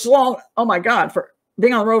for as long. Oh my God, for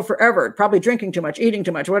being on the road forever, probably drinking too much, eating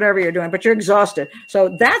too much, whatever you're doing, but you're exhausted.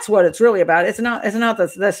 So that's what it's really about. It's not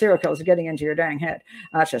the serial killers getting into your dang head.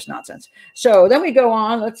 That's just nonsense. So then we go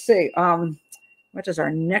on. Let's see. What is our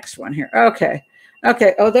next one here? Okay.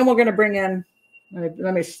 Oh, then we're going to bring in,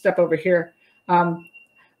 let me step over here.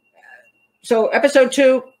 So episode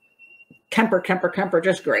 2, Kemper,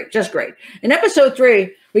 just great. In episode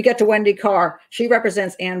 3, we get to Wendy Carr. She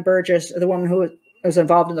represents Ann Burgess, the woman who was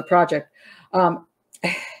involved in the project. So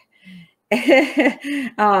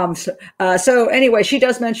anyway, she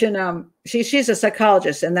does mention she's a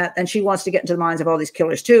psychologist, and she wants to get into the minds of all these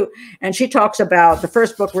killers too. And she talks about the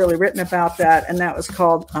first book really written about that, and that was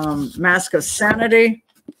called Mask of Sanity.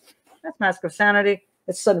 That's Mask of Sanity.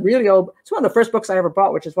 It's really old. It's one of the first books I ever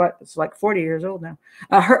bought, which is it's like 40 years old now.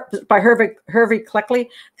 By Hervey Cleckley.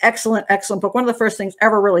 Excellent book. One of the first things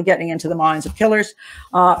ever really getting into the minds of killers.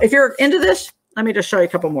 If you're into this, let me just show you a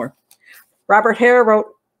couple more. Robert Hare wrote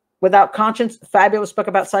Without Conscience, a fabulous book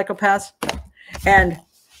about psychopaths. And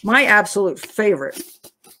my absolute favorite,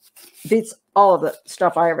 beats all of the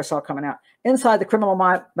stuff I ever saw coming out, Inside the Criminal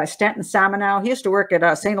Mind by Stanton Samanow. He used to work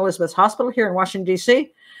at St. Elizabeth's Hospital here in Washington,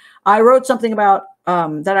 D.C. I wrote something about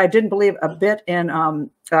that I didn't believe a bit in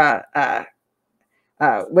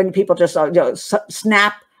when people just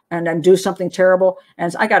snap and then do something terrible.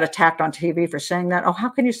 And I got attacked on TV for saying that. Oh, how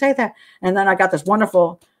can you say that? And then I got this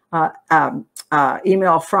wonderful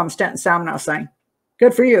email from Stanton Samanow saying,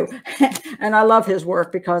 good for you. And I love his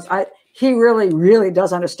work because he really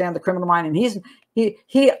does understand the criminal mind, and he's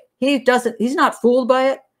not fooled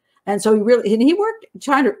by it. And so he worked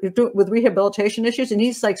trying to do it with rehabilitation issues, and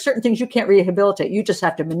he's like, certain things you can't rehabilitate, you just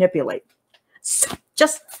have to manipulate. So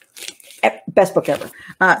just best book ever.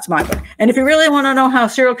 It's my book. And if you really want to know how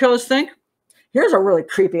serial killers think, here's a really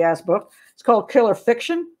creepy ass book. It's called Killer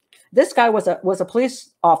Fiction. This guy was a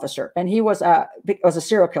police officer, and he was a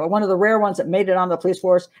serial killer, one of the rare ones that made it on the police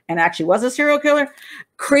force and actually was a serial killer.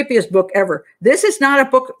 Creepiest book ever. This is not a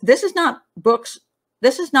book. This is not books.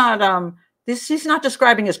 This is not he's not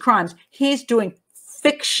describing his crimes. He's doing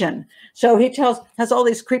fiction. So he has all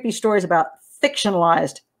these creepy stories about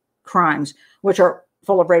fictionalized crimes, which are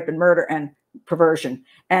full of rape and murder and perversion.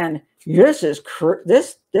 And this is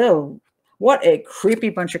what a creepy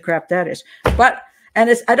bunch of crap that is. And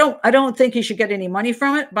I don't think he should get any money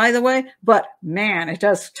from it, by the way, but man, it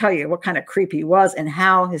does tell you what kind of creep he was and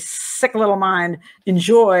how his sick little mind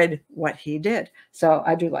enjoyed what he did. So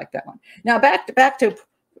I do like that one. Now back to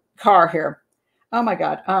Carr here. Oh my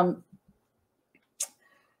God.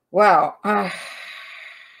 Wow.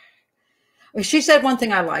 She said one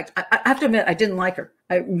thing I liked. I have to admit, I didn't like her.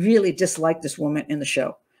 I really disliked this woman in the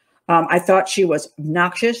show. I thought she was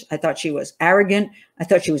obnoxious. I thought she was arrogant. I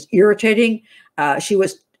thought she was irritating. She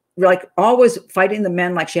was like always fighting the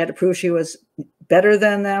men, like she had to prove she was better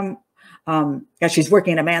than them. She's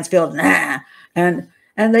working in a man's field. And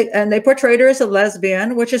they portrayed her as a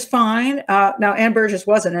lesbian, which is fine. Now Ann Burgess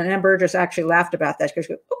wasn't, and Ann Burgess actually laughed about that. She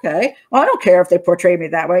goes, okay, well, I don't care if they portray me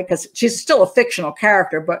that way, because she's still a fictional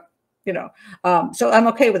character, but so I'm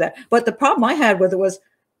okay with that. But the problem I had with it was,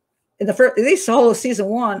 in the first, at least the whole of season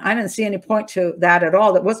 1, I didn't see any point to that at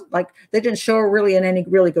all. That was like, they didn't show her really in any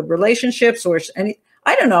really good relationships or any,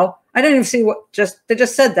 I don't know. I didn't even see they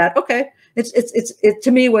just said that. Okay. It to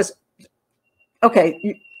me was,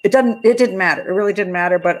 okay. It didn't matter. It really didn't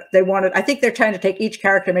matter, but I think they're trying to take each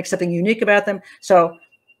character and make something unique about them. So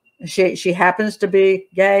she happens to be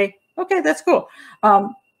gay. Okay. That's cool. I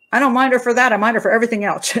don't mind her for that. I mind her for everything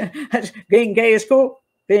else. Being gay is cool.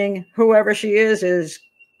 Being whoever she is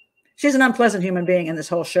she's an unpleasant human being in this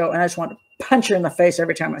whole show, and I just want to punch her in the face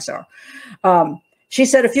every time I saw her. She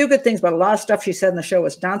said a few good things, but a lot of stuff she said in the show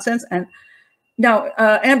was nonsense. And now,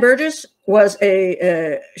 Ann Burgess was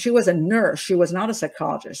she was a nurse. She was not a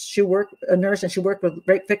psychologist. She worked a nurse, and she worked with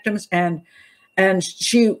rape victims, and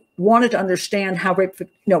she wanted to understand how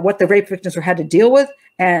what the rape victims had to deal with,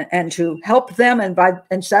 and to help them, and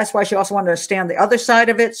that's why she also wanted to understand the other side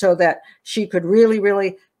of it, so that she could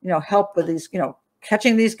really help with these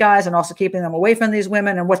catching these guys and also keeping them away from these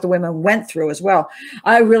women and what the women went through as well.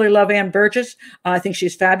 I really love Ann Burgess. I think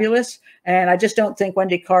she's fabulous. And I just don't think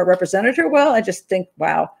Wendy Carr represented her well. I just think,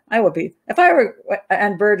 wow, if I were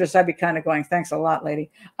Ann Burgess, I'd be kind of going, thanks a lot,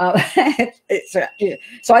 lady. So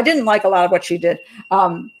I didn't like a lot of what she did.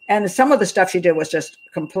 And some of the stuff she did was just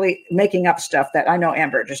complete making up stuff that I know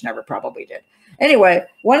Ann Burgess never probably did. Anyway,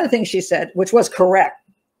 one of the things she said, which was correct,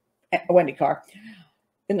 Wendy Carr,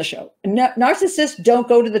 in the show, narcissists don't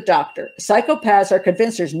go to the doctor. Psychopaths are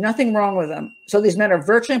convinced there's nothing wrong with them. So these men are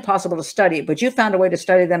virtually impossible to study, but you found a way to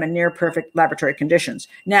study them in near perfect laboratory conditions.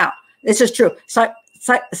 Now, this is true.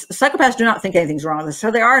 psychopaths do not think anything's wrong with us,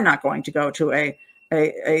 so they are not going to go to a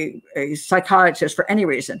psychologist for any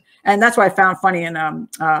reason. And that's why I found funny in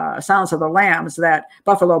Silence of the Lambs that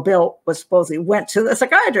Buffalo Bill was supposedly went to the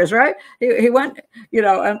psychiatrist, right? He went, you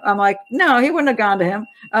know, and I'm like, no, he wouldn't have gone to him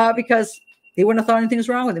because he wouldn't have thought anything was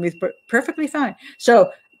wrong with him. He's perfectly fine.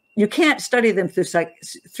 So you can't study them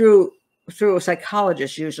through a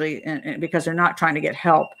psychologist usually, and because they're not trying to get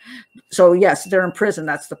help. So yes, they're in prison.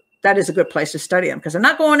 That is a good place to study them because they're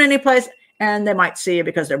not going any place, and they might see you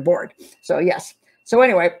because they're bored. So yes. So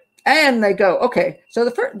anyway, and they go, okay. So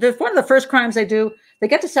one of the first crimes they do, they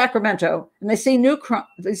get to Sacramento and they see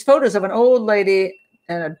these photos of an old lady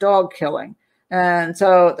and a dog killing. And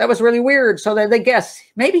so that was really weird. So they guess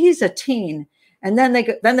maybe he's a teen. And then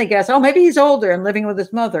they guess, oh, maybe he's older and living with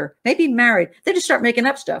his mother, maybe married. They just start making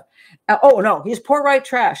up stuff. Oh no, he's poor white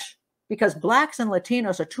trash because blacks and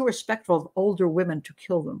Latinos are too respectful of older women to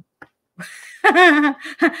kill them.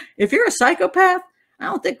 If you're a psychopath, I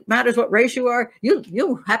don't think it matters what race you are.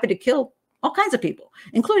 You're happy to kill all kinds of people,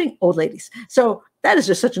 including old ladies. So that is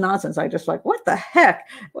just such nonsense. I just like, what the heck?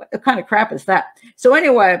 What kind of crap is that? So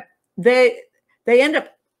anyway, they end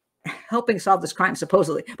up helping solve this crime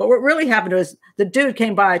supposedly. But what really happened was the dude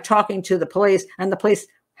came by talking to the police, and the police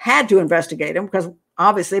had to investigate him because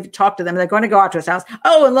obviously if you talk to them, they're going to go out to his house.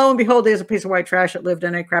 Oh, and lo and behold, there's a piece of white trash that lived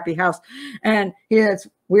in a crappy house. And he has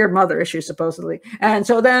weird mother issues supposedly. And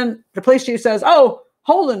so then the police chief says, oh,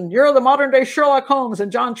 Holden, you're the modern day Sherlock Holmes,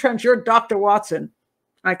 and John Trench, you're Dr. Watson.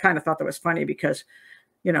 I kind of thought that was funny because,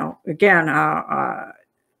 you know, again,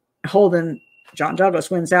 Holden, John Douglas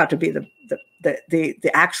wins out to be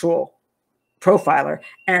the actual profiler,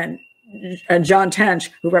 and John Tench,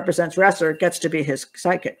 who represents Rissell, gets to be his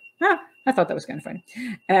psychic. I thought that was kind of funny.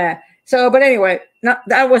 But anyway,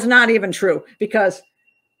 that was not even true because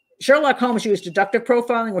Sherlock Holmes used deductive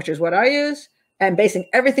profiling, which is what I use, and basing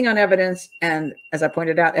everything on evidence. And as I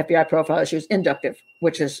pointed out, FBI profilers use inductive,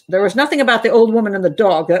 which is, there was nothing about the old woman and the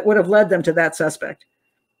dog that would have led them to that suspect.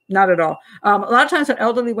 Not at all. A lot of times when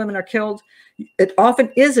elderly women are killed, it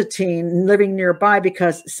often is a teen living nearby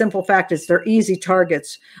because simple fact is they're easy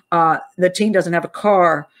targets. The teen doesn't have a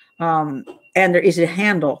car and they're easy to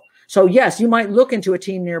handle. So yes, you might look into a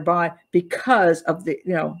teen nearby because of the,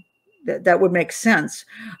 you know, that would make sense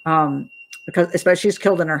because especially she's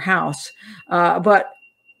killed in her house. But,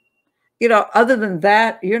 you know, other than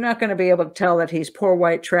that, you're not going to be able to tell that he's poor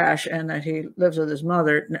white trash and that he lives with his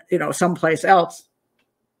mother, you know, someplace else.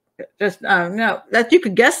 Just no, that you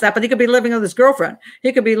could guess that, but he could be living with his girlfriend.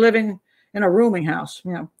 He could be living in a rooming house,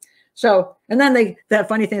 you know. So, and then that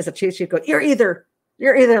funny thing is the chief go, you're either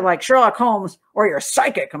like Sherlock Holmes or you're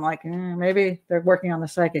psychic. I'm like, maybe they're working on the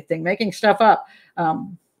psychic thing, making stuff up,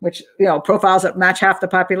 which, you know, profiles that match half the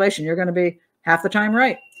population. You're going to be half the time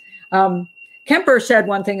right. Kemper said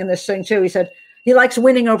one thing in this thing too. He said he likes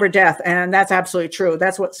winning over death, and that's absolutely true.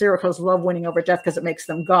 That's what serial killers love, winning over death, because it makes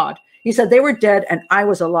them God. He said they were dead and I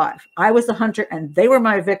was alive. I was the hunter and they were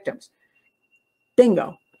my victims.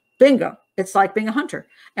 Bingo, bingo. It's like being a hunter.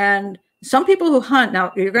 And some people who hunt,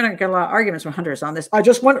 now you're going to get a lot of arguments from hunters on this. I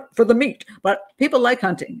just want it for the meat, but people like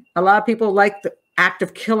hunting. A lot of people like the act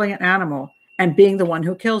of killing an animal and being the one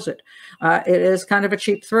who kills it. It is kind of a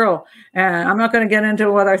cheap thrill. And I'm not going to get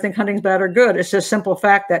into whether I think hunting's bad or good. It's just simple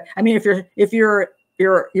fact that, I mean, if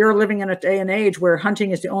you're living in a day and age where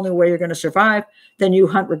hunting is the only way you're going to survive, then you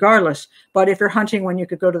hunt regardless. But if you're hunting when you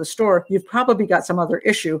could go to the store, you've probably got some other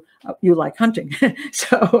issue. You like hunting.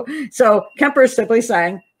 So Kemper is simply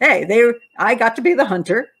saying, hey, I got to be the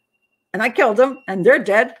hunter and I killed them and they're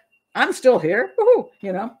dead. I'm still here. Woohoo,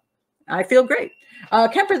 you know, I feel great.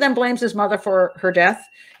 Kemper then blames his mother for her death.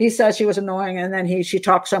 He says she was annoying, and then she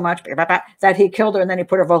talked so much that he killed her, and then he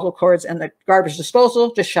put her vocal cords in the garbage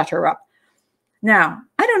disposal to shut her up. Now,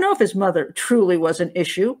 I don't know if his mother truly was an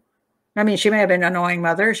issue. I mean, she may have been an annoying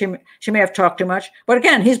mother. She may have talked too much. But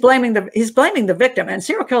again, he's blaming the victim, and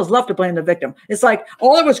serial killers love to blame the victim. It's like,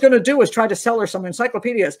 all I was going to do was try to sell her some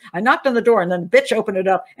encyclopedias. I knocked on the door, and then the bitch opened it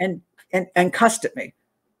up and cussed at me.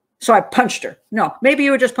 So I punched her. No, maybe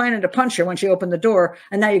you were just planning to punch her when she opened the door,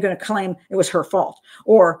 and now you're going to claim it was her fault.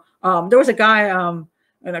 Or there was a guy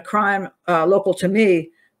in a crime local to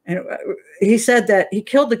me, and he said that he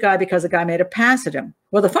killed the guy because the guy made a pass at him.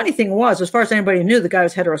 Well, the funny thing was, as far as anybody knew, the guy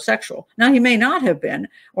was heterosexual. Now, he may not have been,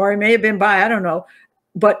 or he may have been bi, I don't know.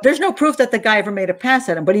 But there's no proof that the guy ever made a pass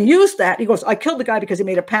at him. But he used that. He goes, I killed the guy because he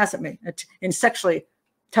made a pass at me and sexually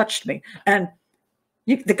touched me. And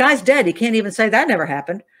the guy's dead. He can't even say that never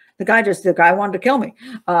happened. The guy wanted to kill me.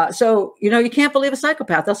 So, you know, you can't believe a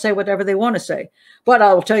psychopath. They'll say whatever they want to say. But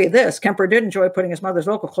I will tell you this, Kemper did enjoy putting his mother's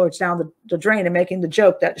vocal cords down the drain and making the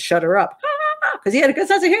joke that shut her up. because he had a good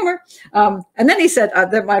sense of humor. And then he said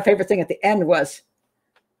that my favorite thing at the end was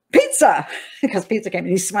pizza, because pizza came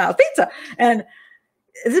and he smiled, pizza. And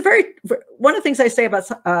it's one of the things I say about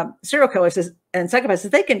serial killers and psychopaths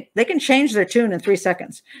is they can change their tune in 3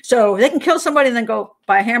 seconds. So they can kill somebody and then go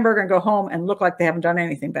buy a hamburger and go home and look like they haven't done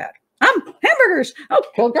anything bad. Hamburgers. Oh,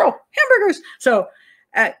 kill a girl, hamburgers. So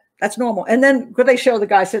that's normal. And then could they show the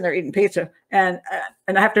guy sitting there eating pizza? And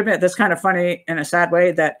I have to admit, that's kind of funny in a sad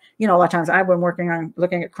way that, a lot of times I've been working on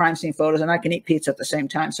looking at crime scene photos and I can eat pizza at the same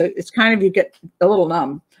time. So it's kind of, you get a little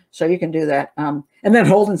numb. So you can do that. And then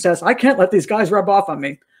Holden says, I can't let these guys rub off on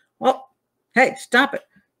me. Well, hey, stop it.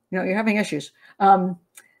 You're having issues.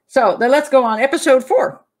 So then let's go on. Episode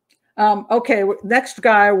 4. Okay, next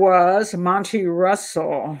guy was Montie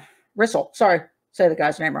Rissell. Sorry, say the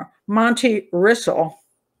guy's name wrong. Montie Rissell.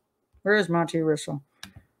 Where is Montie Rissell?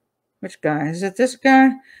 Which guy? Is it this guy?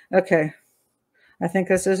 Okay. I think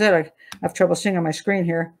this is it. I have trouble seeing on my screen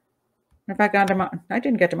here. If I got to I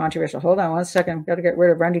didn't get to Montie Rissell. Hold on 1 second. Got to get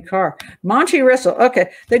rid of Randy Carr. Montie Rissell.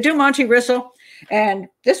 Okay. They do Montie Rissell. And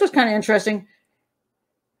this was kind of interesting.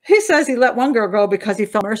 He says he let one girl go because he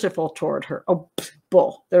felt merciful toward her. Oh,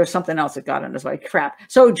 bull. There was something else that got in his way. Crap.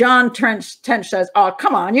 So John Tench says, oh,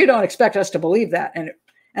 come on. You don't expect us to believe that. And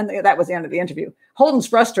that was the end of the interview. Holden's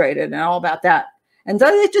frustrated and all about that. And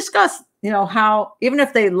then they discuss, how even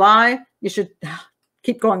if they lie, you should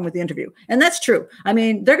keep going with the interview. And that's true. I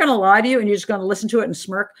mean, they're going to lie to you and you're just going to listen to it and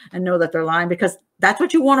smirk and know that they're lying, because that's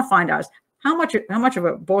what you want to find out is how much of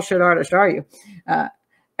a bullshit artist are you?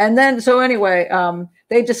 And then, so anyway,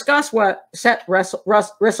 they discuss what set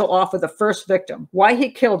Rissell off with the first victim, why he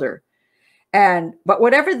killed her. But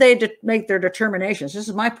whatever they make their determinations, this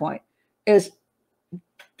is my point, is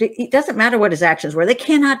it doesn't matter what his actions were. They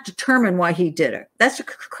cannot determine why he did it. That's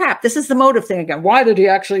crap. This is the motive thing again. Why did he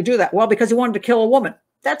actually do that? Well, because he wanted to kill a woman.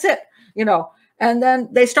 That's it, And then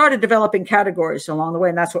they started developing categories along the way,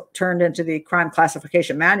 and that's what turned into the crime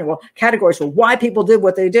classification manual. Categories for why people did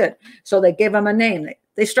what they did. So they gave them a name.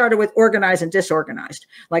 They started with organized and disorganized.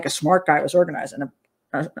 Like a smart guy was organized, and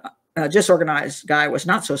a disorganized guy was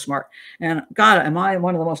not so smart. And God, am I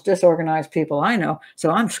one of the most disorganized people I know? So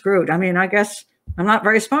I'm screwed. I mean, I guess I'm not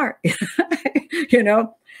very smart,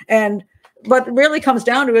 and what it really comes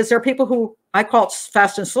down to is there are people who I call it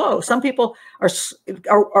fast and slow. Some people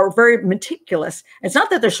are very meticulous. It's not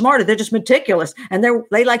that they're smarter, they're just meticulous. And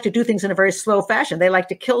they like to do things in a very slow fashion. They like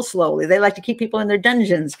to kill slowly. They like to keep people in their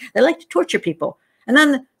dungeons. They like to torture people. And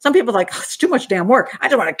then some people are like, oh, it's too much damn work. I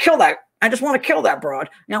just want to kill that. I just want to kill that broad.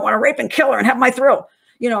 I want to rape and kill her and have my thrill,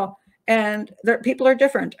 and people are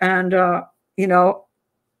different. And,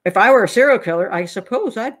 if I were a serial killer, I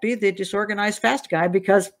suppose I'd be the disorganized fast guy,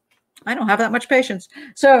 because I don't have that much patience.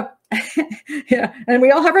 So, yeah, and we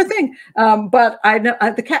all have our thing. But I know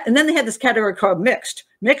and then they had this category called mixed.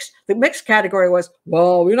 The mixed category was,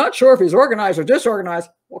 well, we're not sure if he's organized or disorganized.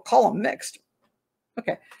 We'll call him mixed.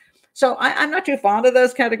 Okay. So I'm not too fond of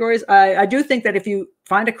those categories. I do think that if you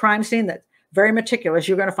find a crime scene that's very meticulous,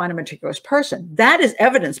 you're going to find a meticulous person. That is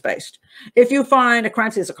evidence-based. If you find a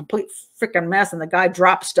crime scene that's a complete freaking mess and the guy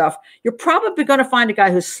drops stuff, you're probably going to find a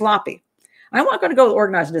guy who's sloppy. I'm not going to go with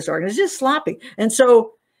organized and disorganized. It's just sloppy. And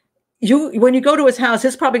so when you go to his house,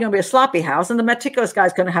 it's probably going to be a sloppy house, and the meticulous guy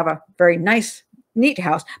is going to have a very nice, neat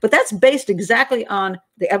house. But that's based exactly on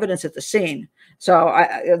the evidence at the scene. So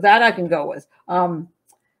that I can go with. But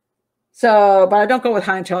I don't go with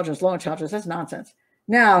high intelligence, low intelligence. That's nonsense.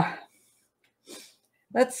 Now,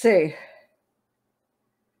 let's see.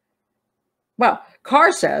 Well,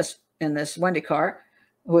 Carr says in this, Wendy Carr,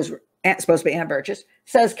 who is supposed to be Ann Burgess,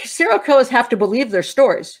 says serial killers have to believe their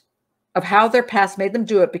stories of how their past made them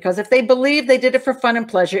do it, because if they believed they did it for fun and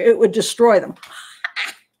pleasure, it would destroy them.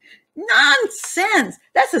 Nonsense.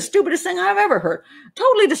 That's the stupidest thing I've ever heard.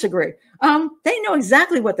 Totally disagree. They know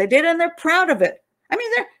exactly what they did and they're proud of it. I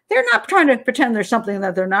mean, they're not trying to pretend there's something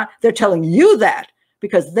that they're not. They're telling you that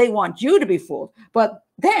because they want you to be fooled. But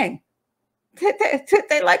dang,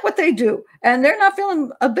 they like what they do, and they're not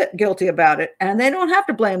feeling a bit guilty about it, and they don't have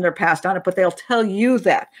to blame their past on it, but they'll tell you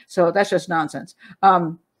that. So that's just nonsense.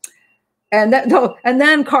 And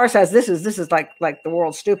then Carr says this is like the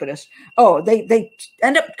world's stupidest. Oh, they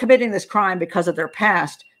end up committing this crime because of their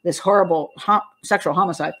past, this horrible sexual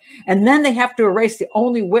homicide, and then they have to erase the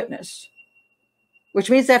only witness, which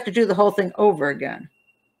means they have to do the whole thing over again.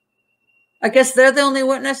 I guess they're the only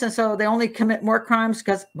witness, and so they only commit more crimes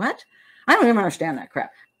because what? I don't even understand that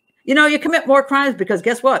crap. You commit more crimes because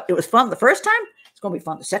guess what? It was fun the first time. It's going to be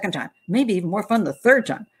fun the second time. Maybe even more fun the third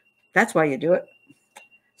time. That's why you do it.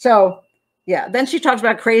 So Yeah. Then she talks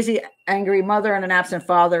about crazy, angry mother and an absent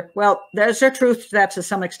father. Well, there's a truth to that to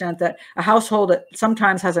some extent, that a household that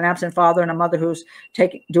sometimes has an absent father and a mother who's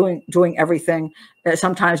doing everything,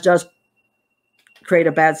 sometimes does create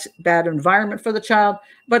a bad environment for the child.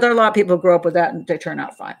 But there are a lot of people who grow up with that and they turn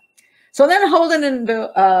out fine. So then Holden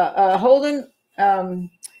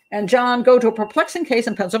and John go to a perplexing case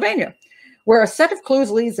in Pennsylvania, where a set of clues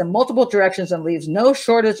leads in multiple directions and leaves no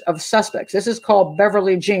shortage of suspects. This is called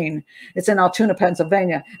Beverly Jean. It's in Altoona,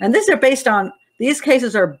 Pennsylvania. And these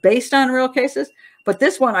cases are based on real cases, but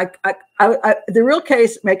this one, the real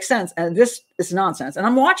case makes sense, and this is nonsense. And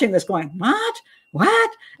I'm watching this going,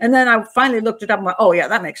 what? And then I finally looked it up and went, oh yeah,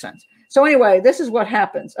 that makes sense. So anyway, this is what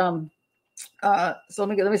happens. So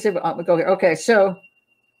let me see, we go here. Okay, so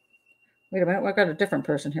wait a minute, I got a different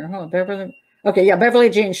person here. Hold on, Beverly. Okay, yeah, Beverly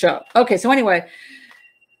Jean Shaw. Okay, so anyway,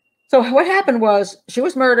 so what happened was she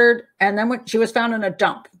was murdered, and then when she was found in a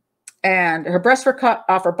dump, and her breasts were cut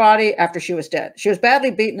off her body after she was dead. She was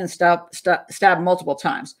badly beaten and stabbed multiple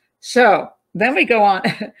times. So then we go on,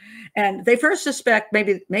 and they first suspect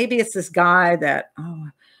maybe it's this guy that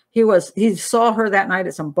he saw her that night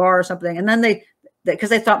at some bar or something, and then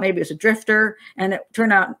because they thought maybe it was a drifter, and it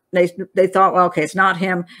turned out they thought, well, okay, it's not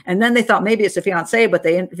him. And then they thought maybe it's the fiance, but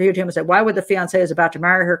they interviewed him and said, why would the fiance who's about to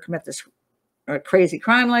marry her commit this crazy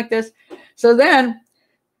crime like this? So then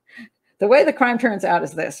the way the crime turns out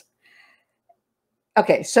is this.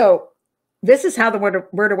 Okay, so this is how the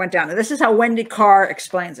murder went down. And this is how Wendy Carr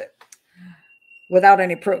explains it, without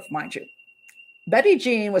any proof, mind you. Betty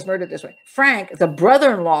Jean was murdered this way. Frank, the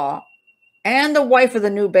brother-in-law and the wife of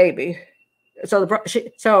the new baby, so let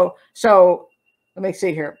me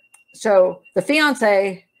see here. So the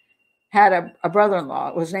fiance had a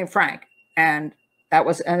brother-in-law, was named Frank, and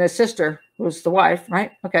his sister was the wife,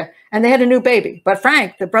 right? Okay. And they had a new baby. But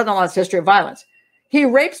Frank, the brother-in-law, has a history of violence. He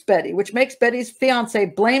rapes Betty, which makes Betty's fiance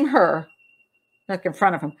blame her, like in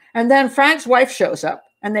front of him. And then Frank's wife shows up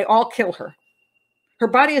and they all kill her. Her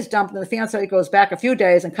body is dumped, and the fiance goes back a few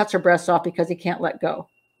days and cuts her breasts off because he can't let go.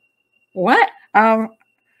 What?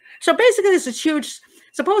 So basically, this is huge.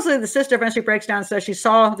 Supposedly, the sister eventually breaks down and says she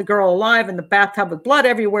saw the girl alive in the bathtub with blood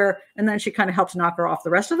everywhere, and then she kind of helps knock her off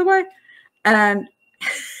the rest of the way. And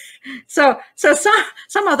so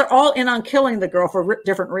somehow they're all in on killing the girl for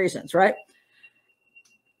different reasons, right?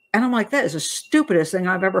 And I'm like, that is the stupidest thing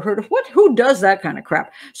I've ever heard of. Who does that kind of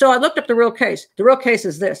crap? So I looked up the real case. The real case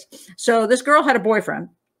is this. So this girl had a boyfriend,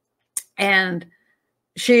 and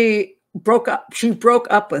she broke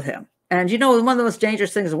up with him. And you know, one of the most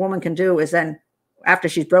dangerous things a woman can do is then, after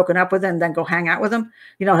she's broken up with him, then go hang out with him.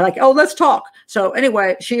 You know, like, oh, let's talk. So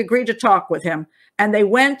anyway, she agreed to talk with him, and they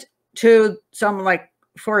went to some like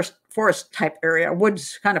forest type area,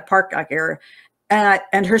 woods kind of park like area,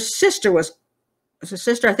 and her sister was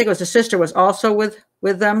also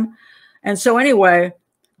with them. And so anyway,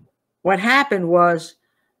 what happened was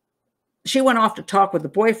she went off to talk with the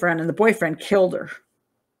boyfriend, and the boyfriend killed her.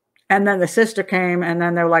 And then the sister came, and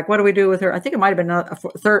then they were like, what do we do with her? I think it might have been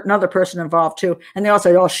another person involved too. And they all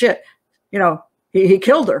said, oh shit, you know, he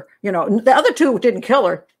killed her. You know, the other two didn't kill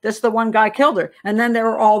her. Just the one guy killed her. And then they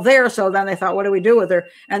were all there. So then they thought, what do we do with her?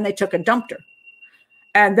 And they took and dumped her.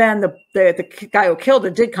 And then the guy who killed her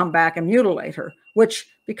did come back and mutilate her, which,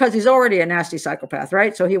 because he's already a nasty psychopath,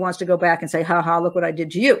 right? So he wants to go back and say, ha, look what I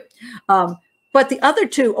did to you. But the other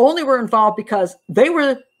two only were involved because they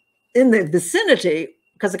were in the vicinity,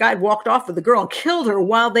 because the guy walked off with the girl and killed her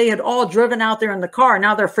while they had all driven out there in the car.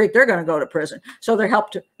 Now they're freaked. They're going to go to prison. So they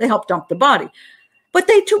helped dump the body. But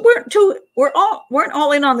they weren't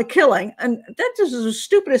all in on the killing. And that just is the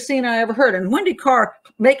stupidest scene I ever heard. And Wendy Carr's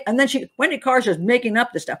just making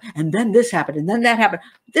up this stuff. And then this happened. And then that happened.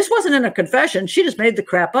 This wasn't in a confession. She just made the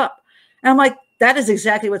crap up. And I'm like, that is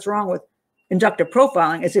exactly what's wrong with inductive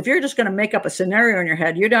profiling, is if you're just going to make up a scenario in your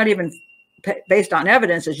head, you're not even based on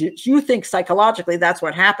evidence, as you think psychologically that's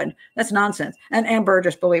what happened. That's nonsense. And Ann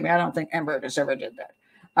Burgess, believe me, I don't think Ann Burgess ever did that.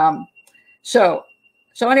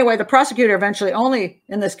 So anyway, the prosecutor eventually only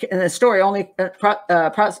in this story only gets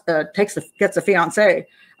the fiance,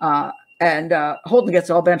 and Holden gets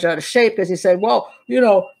all bent out of shape because he said, well, you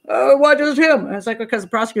know, why just him? And it's like, because the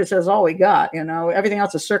prosecutor says all we got, you know, everything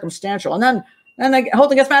else is circumstantial. And then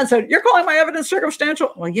Holden gets mad and said, you're calling my evidence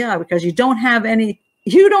circumstantial? Well, yeah, because you don't have any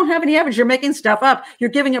evidence. You're making stuff up. You're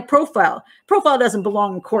giving a profile. Profile doesn't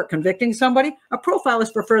belong in court convicting somebody. A profile is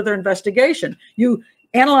for further investigation. You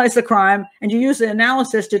analyze the crime and you use the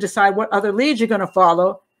analysis to decide what other leads you're going to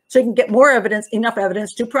follow so you can get more evidence, enough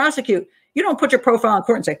evidence to prosecute. You don't put your profile in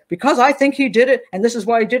court and say, because I think he did it and this is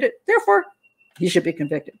why he did it, therefore he should be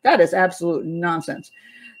convicted. That is absolute nonsense.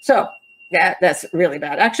 So Yeah, that's really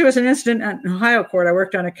bad. Actually, it was an incident in Ohio court. I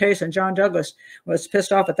worked on a case, and John Douglas was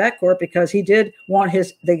pissed off at that court because he did want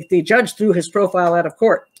the judge threw his profile out of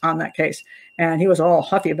court on that case, and he was all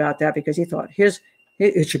huffy about that because he thought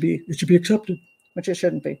it should be accepted, which it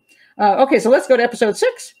shouldn't be. Okay, so let's go to episode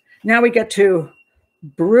 6. Now we get to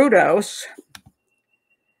Brudos.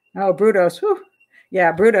 Oh, Brudos. Whew.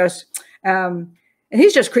 Yeah, Brudos. And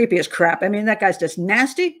he's just creepy as crap. I mean, that guy's just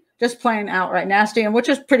nasty. Just plain outright nasty, and which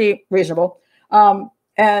is pretty reasonable.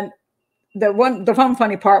 And the one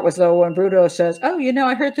funny part was though when Brudos says, "Oh, you know,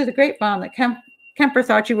 I heard through the grapevine that Kemper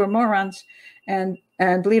thought you were morons and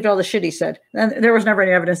believed all the shit he said." And there was never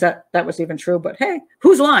any evidence that that was even true. But hey,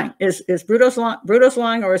 who's lying? Is Brudos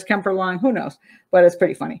lying or is Kemper lying? Who knows? But it's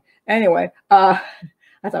pretty funny. Anyway, I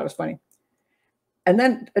thought it was funny. And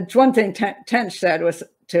then one thing Tench said was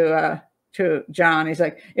to John, he's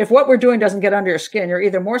like, if what we're doing doesn't get under your skin, you're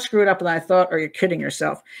either more screwed up than I thought or you're kidding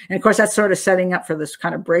yourself. And of course, that's sort of setting up for this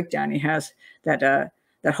kind of breakdown he has that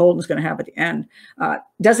Holden's going to have at the end.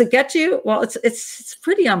 Does it get to you? Well, it's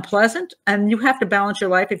pretty unpleasant, and you have to balance your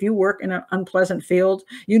life. If you work in an unpleasant field,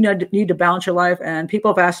 you need to balance your life. And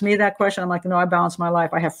people have asked me that question. I'm like, no, I balance my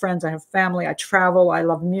life. I have friends, I have family, I travel, I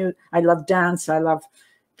love music, I love dance, I love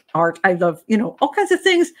art, I love, all kinds of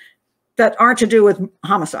things that aren't to do with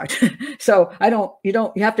homicide. So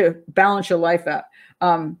you have to balance your life out.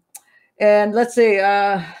 And let's see,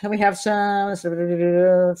 then we have some, let's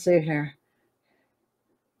see here.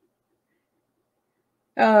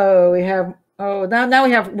 Now we have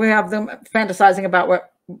them fantasizing about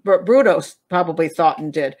what Brudos probably thought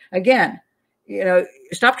and did. Again,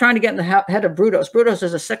 stop trying to get in the head of Brudos. Brudos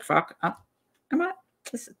is a sick fuck. I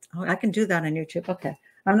can do that on YouTube. Okay.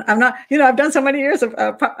 I'm not, I've done so many years of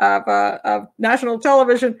national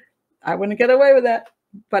television. I wouldn't get away with that,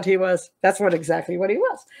 but that's exactly what he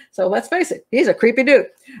was. So let's face it, he's a creepy dude.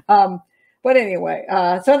 But anyway,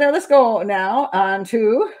 so now let's go now on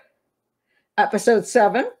to episode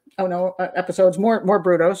 7. Oh no, episodes more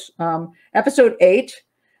Brudos. Episode 8.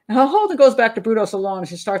 Holden goes back to Brudos alone and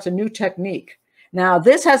she starts a new technique. Now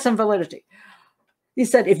this has some validity. He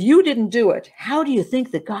said, if you didn't do it, how do you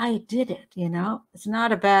think the guy did it? It's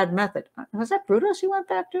not a bad method. Was that Brudos he went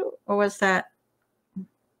back to? Or was that?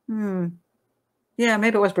 Yeah,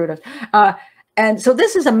 maybe it was Brudos. And so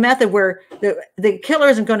this is a method where the killer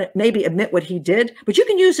isn't going to maybe admit what he did, but you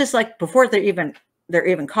can use this like before they're even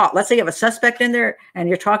caught. Let's say you have a suspect in there and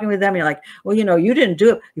you're talking with them. And you're like, well, you didn't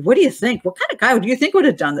do it. What do you think? What kind of guy do you think would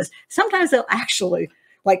have done this? Sometimes they'll actually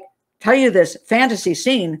tell you this fantasy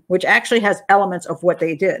scene, which actually has elements of what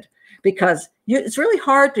they did, because it's really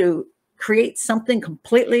hard to create something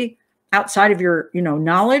completely outside of your,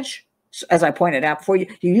 knowledge. As I pointed out before, you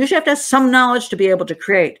usually have to have some knowledge to be able to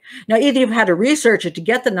create. Now, either you've had to research it to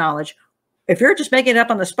get the knowledge. If you're just making it up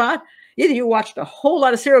on the spot, either you watched a whole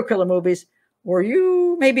lot of serial killer movies or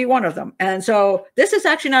you may be one of them. And so this is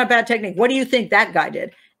actually not a bad technique. What do you think that guy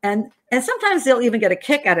did? And sometimes they'll even get a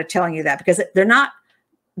kick out of telling you that, because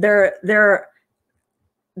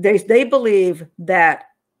they believe that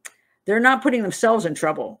they're not putting themselves in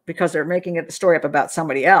trouble because they're making a story up about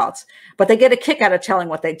somebody else, but they get a kick out of telling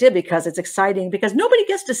what they did because it's exciting, because nobody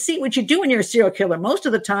gets to see what you do when you're a serial killer. Most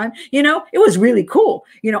of the time, it was really cool.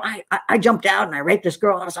 I jumped out and I raped this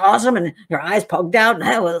girl. That was awesome. And her eyes poked out and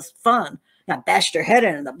that was fun. I bashed her head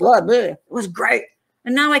in and the blood. It was great.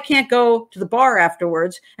 And now I can't go to the bar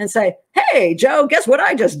afterwards and say, hey, Joe, guess what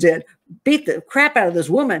I just did? Beat the crap out of this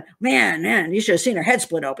woman. Man, you should have seen her head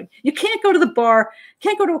split open. You can't go to the bar,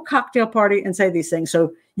 can't go to a cocktail party and say these things.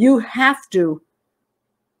 So you can't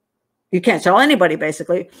tell anybody,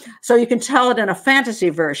 basically. So you can tell it in a fantasy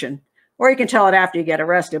version, or you can tell it after you get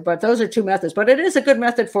arrested. But those are two methods. But it is a good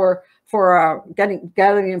method for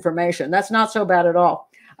gathering information. That's not so bad at all.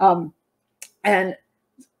 And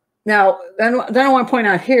now, then I want to point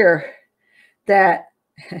out here that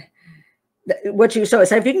so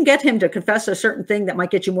if you can get him to confess a certain thing that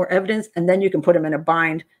might get you more evidence, and then you can put him in a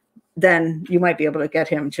bind, then you might be able to get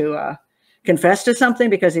him to confess to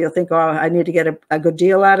something, because he'll think, oh, I need to get a good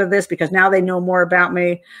deal out of this because now they know more about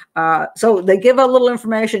me. So they give a little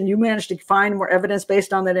information. You manage to find more evidence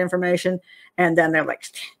based on that information. And then they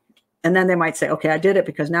might say, okay, I did it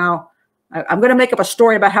because now I'm going to make up a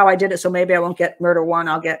story about how I did it, so maybe I won't get murder one.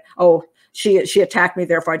 I'll get, oh, she attacked me,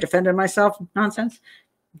 therefore I defended myself. Nonsense.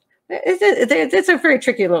 It's a very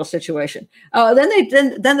tricky little situation.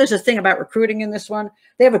 Then there's a thing about recruiting in this one.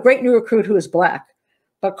 They have a great new recruit who is black,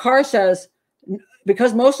 but Carr says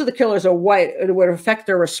because most of the killers are white, it would affect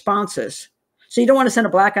their responses. So you don't want to send a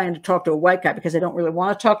black guy in to talk to a white guy because they don't really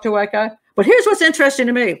want to talk to a white guy. But here's what's interesting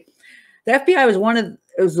to me. The FBI was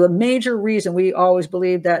it was the major reason we always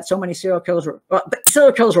believed that so many serial killers were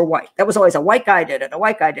white. That was always a white guy did it. A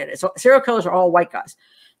white guy did it. So serial killers are all white guys.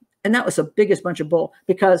 And that was the biggest bunch of bull,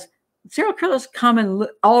 because serial killers come in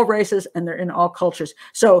all races and they're in all cultures.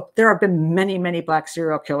 So there have been many, many black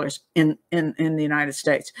serial killers in the United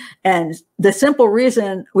States. And the simple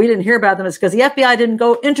reason we didn't hear about them is because the FBI didn't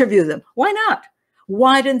go interview them. Why not?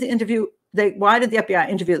 Why didn't the FBI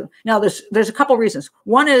interview them? Now, there's a couple reasons.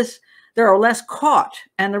 One is there are less caught.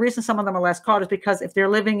 And the reason some of them are less caught is because if they're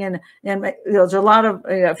living in there's a lot of,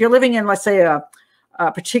 if you're living in, let's say, a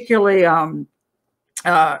particularly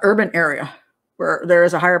urban area, where there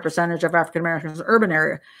is a higher percentage of African Americans in the urban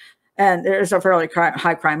area, and there's a fairly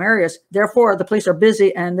high crime areas. Therefore, the police are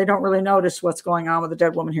busy and they don't really notice what's going on with a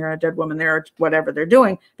dead woman here and a dead woman there, whatever they're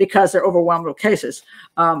doing, because they're overwhelmed with cases.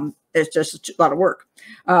 It's just a lot of work.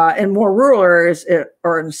 In more rural areas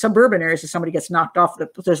or in suburban areas, if somebody gets knocked off,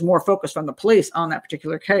 there's more focus from the police on that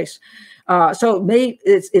particular case. So it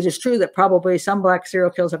is true that probably some black serial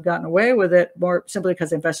killers have gotten away with it more simply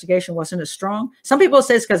because the investigation wasn't as strong. Some people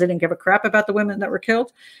say it's because they didn't give a crap about the women that were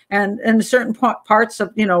killed. And in certain parts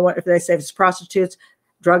of, what if they say it's prostitutes,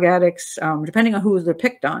 drug addicts, depending on who they're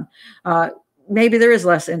picked on, maybe there is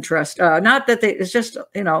less interest. Not that it's just,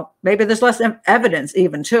 maybe there's less evidence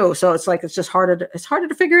even too. So it's like, it's just harder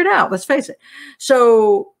to figure it out. Let's face it.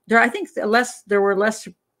 So I think there were less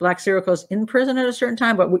black serial killers in prison at a certain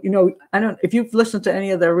time. But, if you've listened to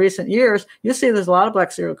any of the recent years, you'll see there's a lot of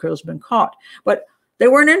black serial killers been caught, but they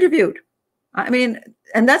weren't interviewed. I mean,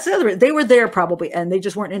 and that's the other, they were there probably, and they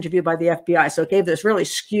just weren't interviewed by the FBI. So it gave this really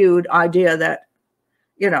skewed idea that,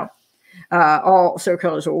 all serial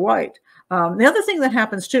killers were white. The other thing that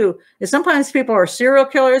happens too is sometimes people are serial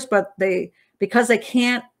killers, but because they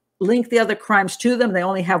can't link the other crimes to them, they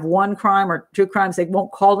only have one crime or two crimes, they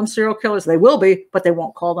won't call them serial killers. They will be, but they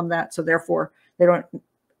won't call them that. So therefore they're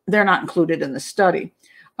not included in the study.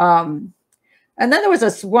 And then there was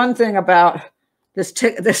this one thing about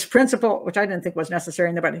this principle, which I didn't think was necessary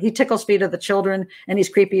in there, but he tickles feet of the children and he's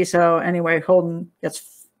creepy. So anyway, Holden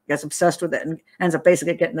gets obsessed with it and ends up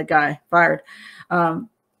basically getting the guy fired.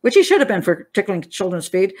 Which he should have been for tickling children's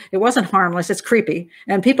feet. It wasn't harmless. It's creepy.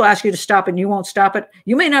 And people ask you to stop it and you won't stop it.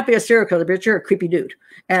 You may not be a serial killer, but you're a creepy dude.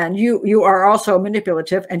 And you are also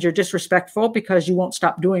manipulative and you're disrespectful because you won't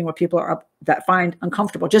stop doing what people are that find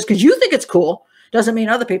uncomfortable. Just because you think it's cool doesn't mean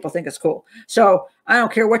other people think it's cool. So I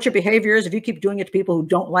don't care what your behavior is. If you keep doing it to people who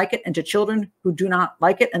don't like it and to children who do not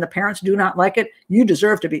like it and the parents do not like it, you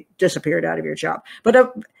deserve to be disappeared out of your job.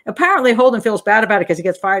 But apparently Holden feels bad about it because he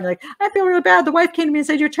gets fired. Like, I feel really bad. The wife came to me and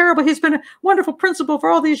said, you're terrible. He's been a wonderful principal for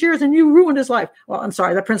all these years and you ruined his life. Well, I'm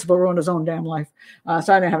sorry. The principal ruined his own damn life.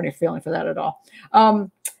 So I didn't have any feeling for that at all.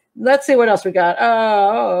 Let's see what else we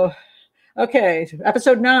got. Okay.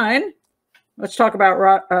 Episode 9. Let's talk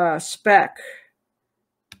about Speck.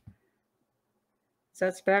 Is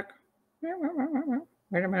that Speck? Wait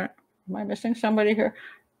a minute. Am I missing somebody here?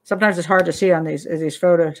 Sometimes it's hard to see on these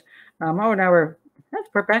photos. Now we're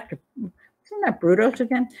back to, isn't that Brudos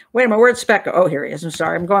again? Wait a minute, where'd Speck go? Oh, here he is. I'm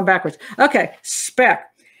sorry, I'm going backwards. Okay, Speck.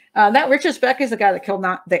 That Richard Speck is the guy that killed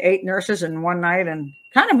the 8 nurses in one night, and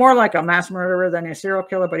kind of more like a mass murderer than a serial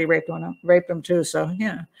killer, but he raped them too. So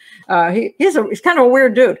yeah, he's kind of a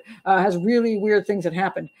weird dude. Has really weird things that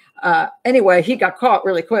happened. Anyway, he got caught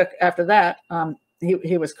really quick after that.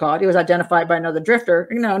 He was caught. He was identified by another drifter.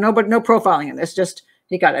 No profiling in this. Just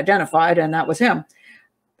he got identified, and that was him.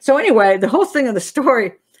 So anyway, the whole thing of the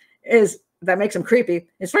story is that makes him creepy.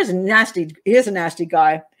 As far as nasty, he is a nasty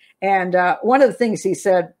guy. And one of the things he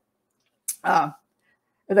said, the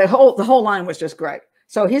whole line was just great.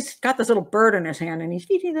 So he's got this little bird in his hand, and he's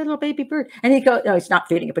feeding the little baby bird. And he goes, no, he's not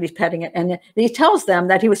feeding it, but he's petting it. And he tells them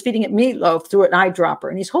that he was feeding it meatloaf through an eyedropper,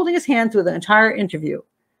 and he's holding his hand through the entire interview.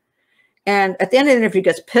 And at the end of the interview, he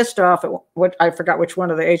gets pissed off at what I forgot which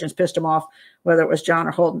one of the agents pissed him off, whether it was John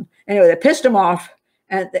or Holden. Anyway, they pissed him off,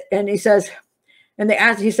 and he says, and they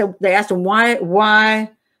asked him why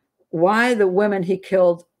the women he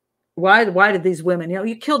killed, why did these women,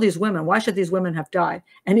 you killed these women, why should these women have died?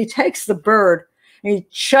 And he takes the bird and he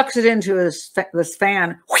chucks it into this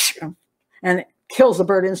fan, whoosh, and it kills the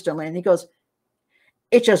bird instantly. And he goes,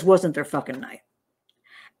 it just wasn't their fucking night.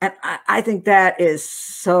 And I think that is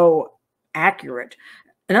so accurate.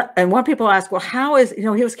 And when people ask, well, how is, he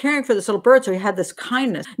was caring for this little bird, so he had this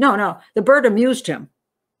kindness. No, the bird amused him.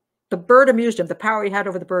 The bird amused him, the power he had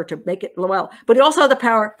over the bird to make it well. But he also had the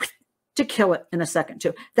power to kill it in a second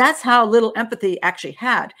too. That's how little empathy he actually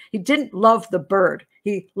had. He didn't love the bird.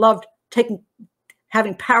 He loved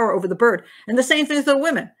having power over the bird. And the same thing with the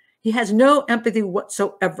women. He has no empathy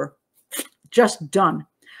whatsoever. Just done.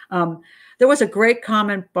 There was a great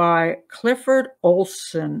comment by Clifford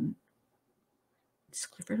Olson. Is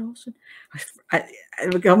Clifford Olson?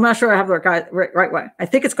 I'm not sure I have the guy right way. I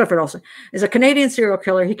think it's Clifford Olson. He's a Canadian serial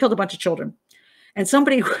killer. He killed a bunch of children. And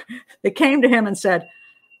somebody, they came to him and said,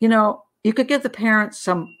 you know, you could give the parents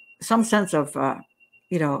some sense of,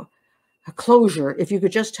 you know, a closure if you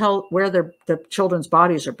could just tell where the children's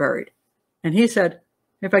bodies are buried. And he said,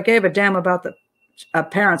 if I gave a damn about the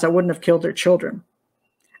parents, I wouldn't have killed their children.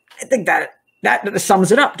 I think that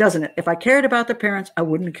sums it up, doesn't it? If I cared about the parents, I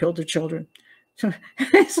wouldn't have killed their children.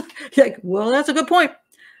 It's like, well, that's a good point.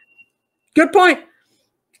 Good point.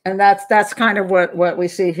 And that's kind of what we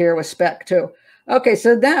see here with Speck too. Okay,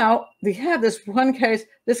 so now we have this one case.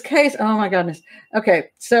 This case, oh my goodness.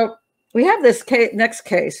 Okay, so we have this next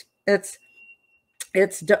case. It's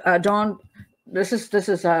Dawn. This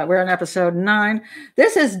is we're on episode 9.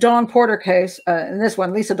 This is Dawn Porter case. In this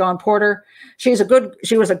one, Lisa Dawn Porter. She was a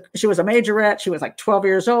majorette. She was like 12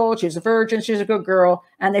 years old. She's a virgin. She's a good girl.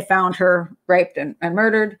 And they found her raped and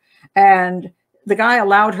murdered. And the guy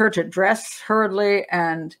allowed her to dress hurriedly.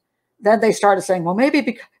 And then they started saying, well,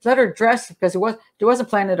 maybe let her dress because he wasn't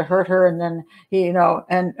planning to hurt her. And then he, you know,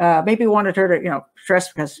 and maybe wanted her to, you know,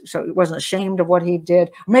 dress because so he wasn't ashamed of what he did.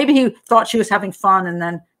 Maybe he thought she was having fun and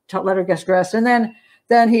then let her get dressed, and then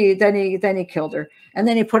he killed her, and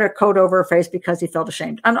then he put a coat over her face because he felt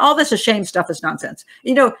ashamed. And all this ashamed stuff is nonsense.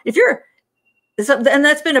 You know, and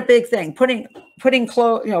that's been a big thing. Putting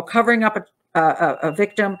clothes, you know, covering up a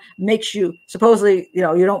victim makes you supposedly, you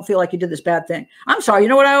know, you don't feel like you did this bad thing. I'm sorry. You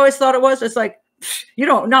know what I always thought it was? It's like, you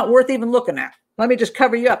know, not worth even looking at. Let me just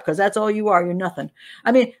cover you up because that's all you are. You're nothing.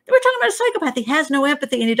 I mean, we're talking about a psychopath. He has no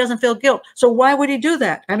empathy and he doesn't feel guilt. So why would he do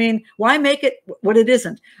that? I mean, why make it what it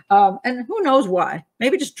isn't? And who knows why?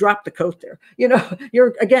 Maybe just drop the coat there. You know,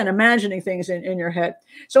 you're, again, imagining things in your head.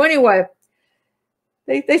 So anyway,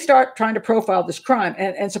 they start trying to profile this crime.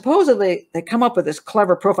 And supposedly they come up with this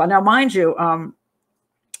clever profile. Now, mind you,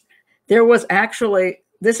 there was actually,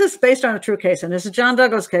 this is based on a true case, and this is John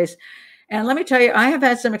Douglas' case. And let me tell you, I have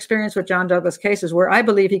had some experience with John Douglas cases where I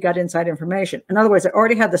believe he got inside information. In other words, I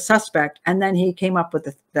already had the suspect, and then he came up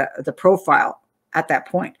with the profile at that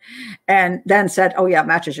point, and then said, oh, yeah,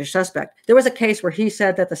 matches your suspect. There was a case where he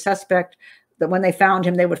said that the suspect, that when they found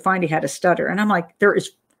him, they would find he had a stutter. And I'm like, there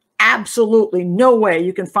is absolutely no way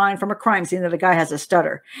you can find from a crime scene that a guy has a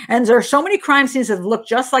stutter. And there are so many crime scenes that look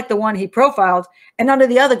just like the one he profiled, and none of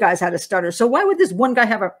the other guys had a stutter. So why would this one guy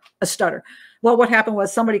have a stutter? Well, what happened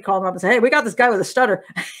was somebody called him up and said, hey, we got this guy with a stutter.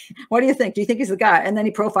 What do you think? Do you think he's the guy? And then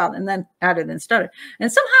he profiled and then added in stutter.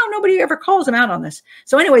 And somehow nobody ever calls him out on this.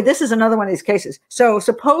 So anyway, this is another one of these cases. So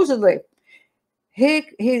supposedly he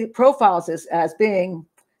profiles this as being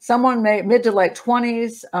someone mid to late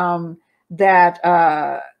 20s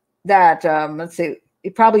let's see, he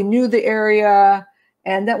probably knew the area.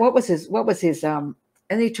 And then what was his and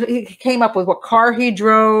he came up with what car he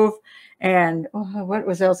drove. And what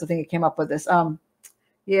was else? I think he came up with this.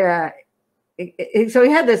 Yeah. So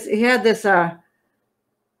he had this. So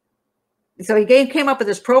he came up with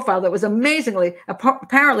this profile that was amazingly.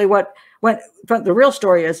 Apparently, the real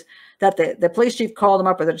story is that the police chief called him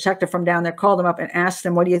up, or the detective from down there called him up and asked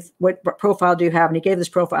him, what profile do you have? And he gave this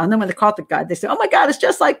profile. And then when they caught the guy, they said, oh my God, it's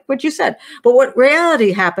just like what you said. But what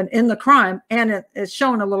reality happened in the crime, and it's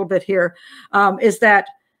shown a little bit here, is that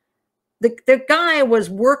the guy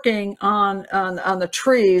was working on the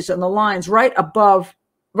trees and the lines right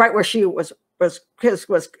where she was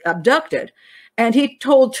abducted. And he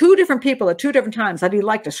told 2 different people at 2 different times that he'd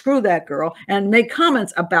like to screw that girl and made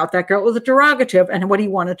comments about that girl with a derogative and what he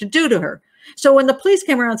wanted to do to her. So when the police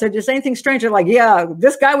came around and said, is anything strange? They're like, yeah,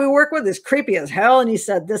 this guy we work with is creepy as hell. And he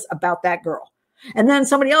said this about that girl. And then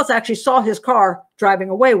somebody else actually saw his car driving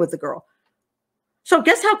away with the girl. So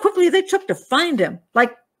guess how quickly they took to find him?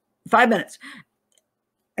 Like 5 minutes.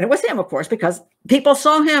 And it was him, of course, because people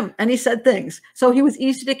saw him and he said things. So he was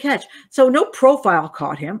easy to catch. So no profile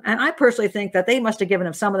caught him. And I personally think that they must have given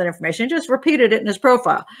him some of that information and just repeated it in his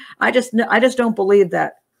profile. I just don't believe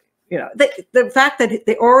that, you know, the fact that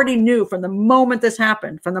they already knew from the moment this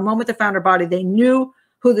happened, from the moment they found her body, they knew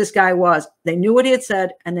who this guy was. They knew what he had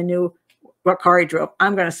said and they knew what car he drove.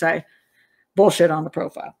 I'm going to say bullshit on the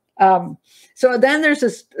profile. So then there's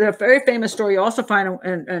this very famous story you also find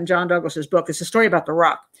in John Douglas's book. It's a story about the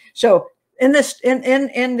rock. So in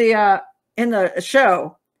the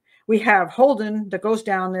show, we have Holden that goes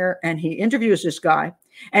down there and he interviews this guy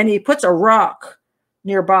and he puts a rock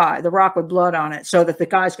nearby, the rock with blood on it, so that the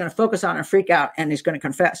guy's going to focus on it and freak out and he's going to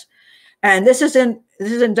confess. And this is in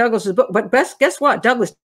Douglas's book. But guess what?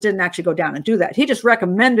 Douglas didn't actually go down and do that. He just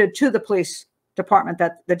recommended to the police department,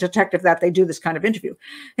 that the detective, that they do this kind of interview.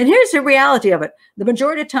 And here's the reality of it. The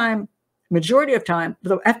majority of time,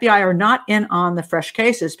 the FBI are not in on the fresh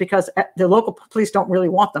cases because the local police don't really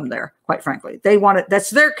want them there, quite frankly. They want it.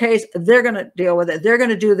 That's their case. They're going to deal with it. They're going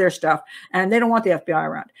to do their stuff, and they don't want the FBI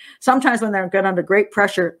around. Sometimes when they're get under great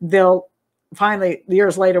pressure, they'll finally,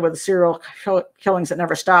 years later, with the serial killings that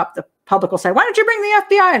never stop, the public will say, why don't you bring the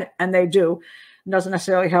FBI in? And they do. It doesn't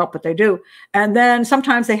necessarily help, but they do. And then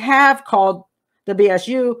sometimes they have called the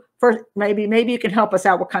BSU for maybe you can help us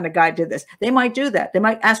out. What kind of guy did this? They might do that. They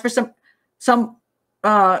might ask for some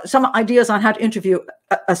ideas on how to interview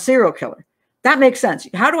a serial killer. That makes sense.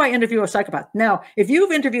 How do I interview a psychopath? Now, if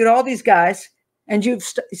you've interviewed all these guys and you've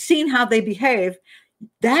seen how they behave,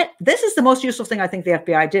 this is the most useful thing I think the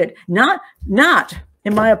FBI did. Not,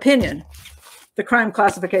 in my opinion, the crime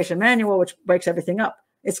classification manual, which breaks everything up.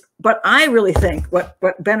 But I really think what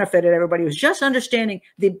benefited everybody was just understanding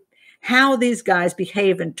how these guys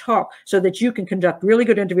behave and talk, so that you can conduct really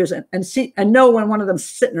good interviews and see and know when one of them's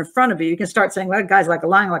sitting in front of you. You can start saying, that guy's like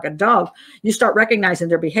lying like a dog. You start recognizing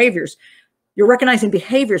their behaviors. You're recognizing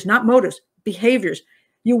behaviors, not motives, behaviors.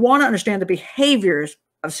 You want to understand the behaviors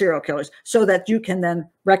of serial killers so that you can then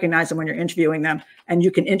recognize them when you're interviewing them, and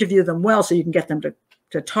you can interview them well so you can get them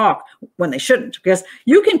to talk when they shouldn't, because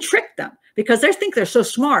you can trick them because they think they're so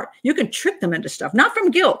smart. You can trick them into stuff, not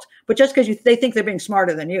from guilt, but just because they think they're being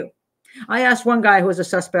smarter than you. I asked one guy who was a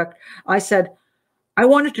suspect, I said, I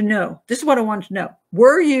wanted to know, this is what I wanted to know.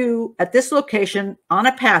 Were you at this location on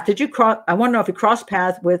a path? Did you cross? I want to know if you crossed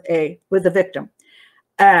paths with the victim.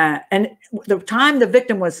 And the time the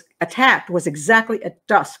victim was attacked was exactly at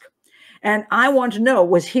dusk. And I wanted to know,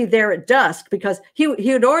 was he there at dusk? Because he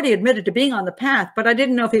had already admitted to being on the path, but I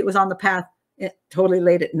didn't know if he was on the path totally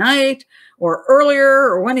late at night or earlier,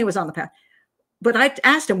 or when he was on the path. But I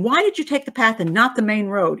asked him, why did you take the path and not the main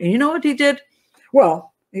road? And you know what he did?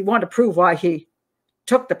 Well, he wanted to prove why he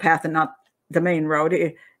took the path and not the main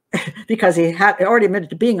road, because he had already admitted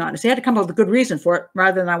to being honest. He had to come up with a good reason for it,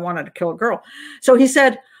 rather than I wanted to kill a girl. So he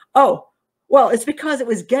said, oh, well, it's because it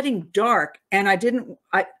was getting dark and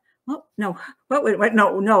no,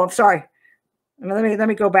 I'm sorry. Let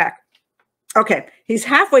me go back. Okay. He's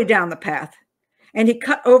halfway down the path and he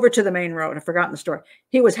cut over to the main road. I've forgotten the story.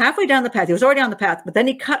 He was halfway down the path. He was already on the path, but then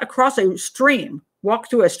he cut across a stream, walked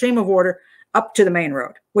through a stream of water up to the main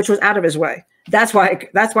road, which was out of his way. That's why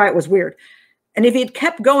it was weird. And if he'd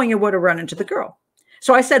kept going, he would have run into the girl.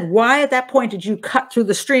 So I said, why at that point did you cut through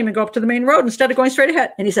the stream and go up to the main road instead of going straight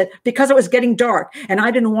ahead? And he said, because it was getting dark and I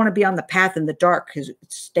didn't want to be on the path in the dark because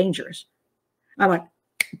it's dangerous. I went,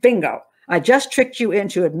 bingo. I just tricked you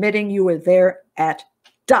into admitting you were there at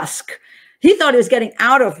dusk. He thought he was getting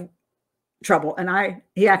out of trouble, and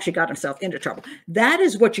he actually got himself into trouble. That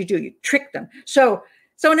is what you do. You trick them. So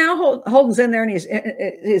now Holden's in there and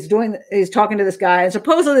he's talking to this guy, and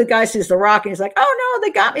supposedly the guy sees the rock and he's like, oh no,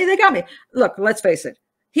 they got me. Look, let's face it.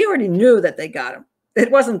 He already knew that they got him. It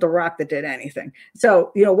wasn't the rock that did anything.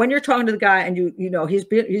 So, when you're talking to the guy and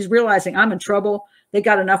he's realizing I'm in trouble, they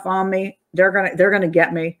got enough on me. They're going to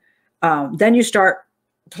get me. Then you start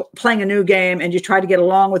playing a new game and you try to get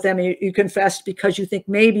along with them, and you confess because you think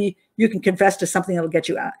maybe you can confess to something that'll get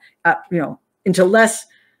you out, into less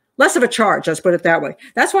of a charge. Let's put it that way.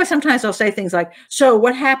 That's why sometimes I'll say things like, so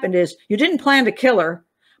what happened is you didn't plan to kill her,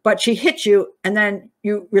 but she hit you and then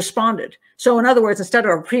you responded. So in other words, instead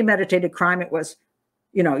of a premeditated crime, it was,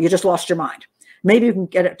 you just lost your mind. Maybe you can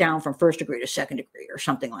get it down from 1st degree to 2nd degree or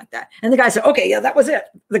something like that. And the guy said, okay, yeah, that was it.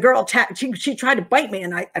 The girl attacked, she tried to bite me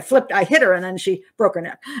and I hit her and then she broke her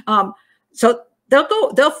neck. So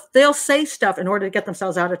they'll say stuff in order to get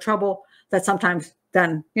themselves out of trouble that sometimes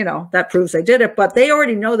then, that proves they did it, but they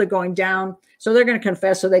already know they're going down. So they're going to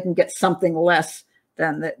confess so they can get something less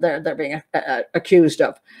than they're being accused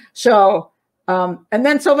of. So,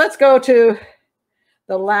 so let's go to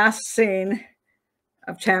the last scene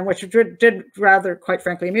of 10, which did rather, quite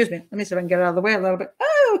frankly, amuse me. Let me see if I can get out of the way a little bit.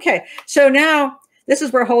 Oh, okay. So now this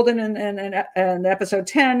is where Holden in episode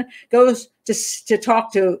 10 goes to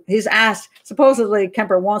talk to, he's asked, supposedly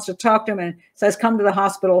Kemper wants to talk to him and says, come to the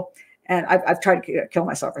hospital. And I've tried to kill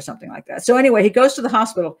myself or something like that. So anyway, he goes to the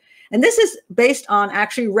hospital. And this is based on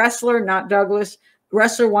actually Ressler, not Douglas.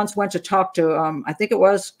 Ressler once went to talk to, I think it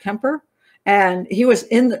was Kemper. And he was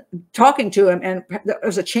talking to him, and there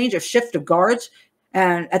was a change of shift of guards.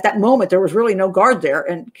 And at that moment, there was really no guard there.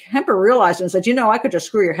 And Kemper realized and said, I could just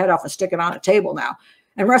screw your head off and stick it on a table now.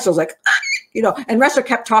 And Ressler's like, and Ressler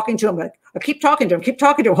kept talking to him, like, I keep talking to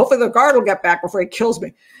him. Hopefully the guard will get back before he kills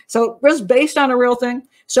me. So it was based on a real thing.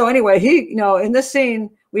 So anyway, in this scene,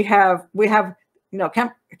 we have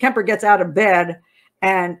Kemper gets out of bed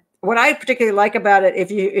and what I particularly like about it,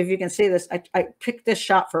 if you can see this, I picked this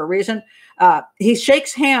shot for a reason. He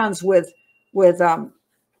shakes hands with Holden,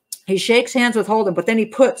 but then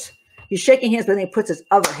he's shaking hands, but then he puts his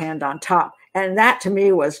other hand on top. And that to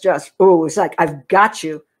me was just, oh, it's like, I've got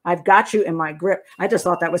you in my grip. I just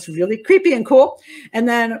thought that was really creepy and cool. And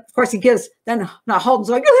then of course Holden's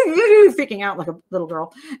like freaking out like a little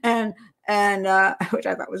girl. And which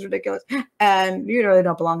I thought was ridiculous. And you know, they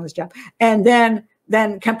don't belong in this job. And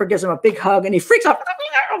then Kemper gives him a big hug and he freaks out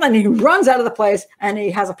and he runs out of the place and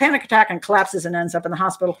he has a panic attack and collapses and ends up in the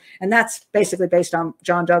hospital. And that's basically based on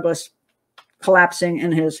John Douglas collapsing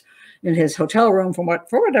in his hotel room for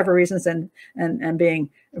whatever reasons and being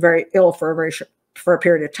very ill for a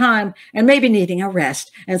period of time and maybe needing a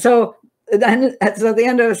rest. And so then so the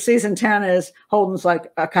end of season 10 is Holden's like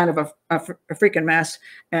a kind of a freaking mess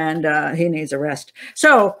and he needs a rest.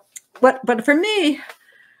 So, but for me,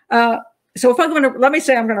 so if I'm going to, let me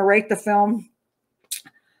say I'm going to rate the film.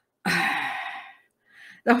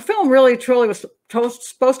 The film really truly was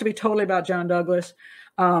supposed to be totally about John Douglas.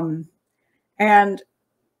 And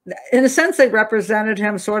in a sense, they represented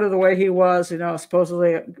him sort of the way he was, you know,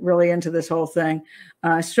 supposedly really into this whole thing.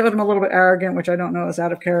 Showed him a little bit arrogant, which I don't know is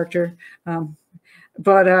out of character.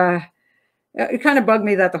 But it kind of bugged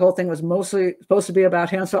me that the whole thing was mostly supposed to be about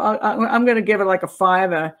him. So I'm going to give it like a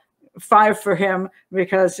 5 for him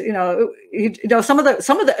because, you know, some of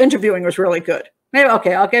the interviewing was really good. Maybe,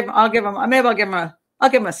 okay, I'll give him a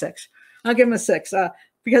 6. I'll give him a 6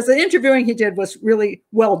 because the interviewing he did was really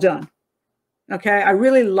well done. Okay, I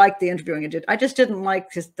really liked the interviewing he did. I just didn't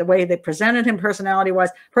like the way they presented him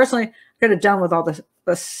personality-wise. Personally, I could have done with all the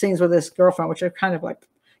scenes with his girlfriend, which are kind of like,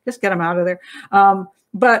 just get him out of there.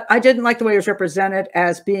 But I didn't like the way he was represented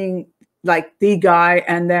as being like the guy,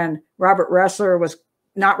 and then Robert Ressler was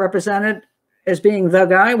not represented as being the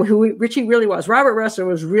guy who Richie really was. Robert Ressler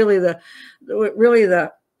was really the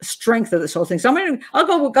strength of this whole thing. So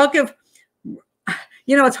I'll give,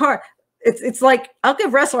 you know, it's hard. It's like, I'll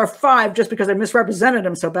give Ressler a 5 just because I misrepresented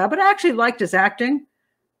him so bad, but I actually liked his acting,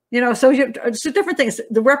 you know, so it's different things.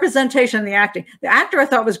 The representation and the acting. The actor I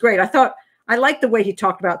thought was great. I liked the way he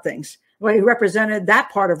talked about things, the way he represented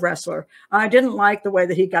that part of Ressler. I didn't like the way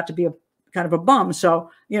that he got to be a kind of a bum.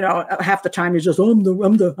 So, you know, half the time he's just, oh, I'm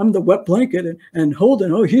the wet blanket and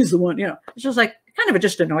Holden, oh, he's the one, you know, it's just like, kind of, it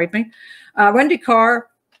just annoyed me. Wendy Carr,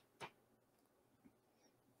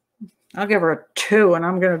 I'll give her a 2, and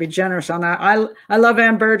I'm going to be generous on that. I love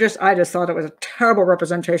Ann Burgess. I just thought it was a terrible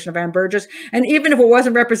representation of Ann Burgess. And even if it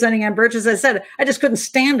wasn't representing Ann Burgess, as I said, I just couldn't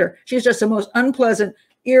stand her. She's just the most unpleasant,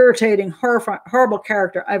 irritating, horrible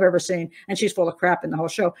character I've ever seen. And she's full of crap in the whole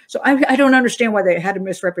show. So I don't understand why they had to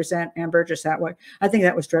misrepresent Ann Burgess that way. I think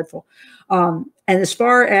that was dreadful. And as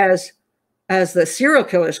far as the serial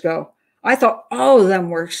killers go, I thought all of them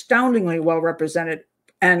were astoundingly well represented.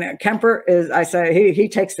 And Kemper is, I say, he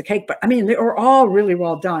takes the cake. But I mean, they were all really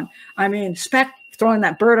well done. I mean, Speck throwing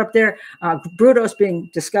that bird up there, Brudos being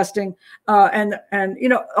disgusting, and you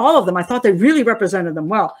know, all of them. I thought they really represented them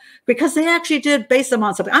well because they actually did base them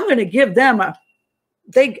on something. I'm going to give them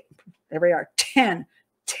there we are, 10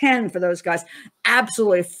 for those guys.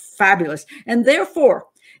 Absolutely fabulous. And therefore,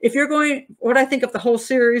 if you're going, what I think of the whole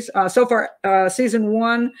series so far, season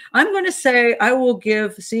 1, I'm going to say I will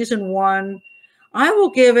give season 1. I will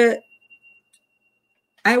give it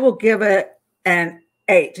an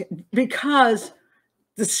 8 because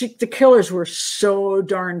the killers were so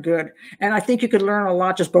darn good. And I think you could learn a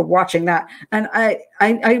lot just by watching that. And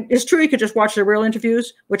it's true, you could just watch the real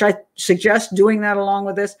interviews, which I suggest doing that along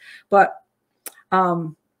with this. But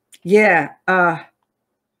yeah,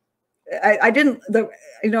 I didn't,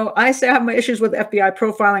 you know, I say I have my issues with FBI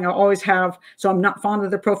profiling. I always have. So I'm not fond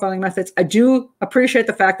of the profiling methods. I do appreciate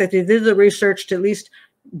the fact that they did the research to at least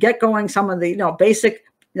get going some of the, you know, basic,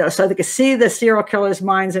 you know, so they could see the serial killers'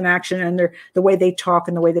 minds in action and the way they talk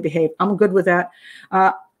and the way they behave. I'm good with that.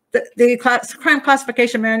 The crime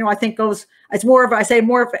classification manual, I think, it's more of, I say,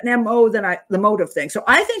 more of an MO than the motive thing. So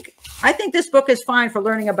I think this book is fine for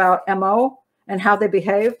learning about MO and how they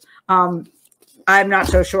behave. I'm not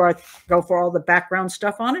so sure I go for all the background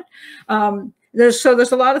stuff on it. There's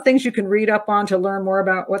a lot of things you can read up on to learn more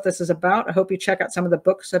about what this is about. I hope you check out some of the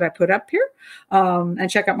books that I put up here, and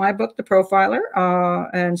check out my book, The Profiler,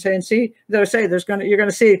 and see. You're going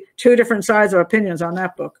to see 2 different sides of opinions on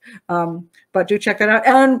that book. But do check that out.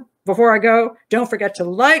 And before I go, don't forget to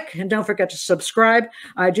like and don't forget to subscribe.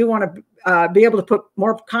 I do want to be able to put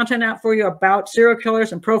more content out for you about serial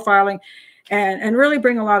killers and profiling. And really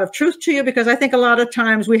bring a lot of truth to you, because I think a lot of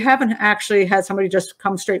times we haven't actually had somebody just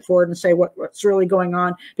come straight forward and say what's really going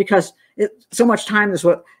on, because so much time is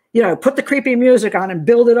what you know, put the creepy music on and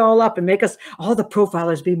build it all up and make us all the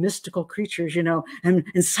profilers be mystical creatures, you know, and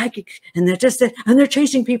psychic, and they're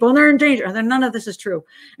chasing people and they're in danger. And then none of this is true.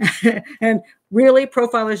 And really,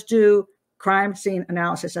 profilers do crime scene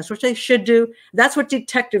analysis. That's what they should do. That's what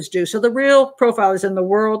detectives do. So the real profilers in the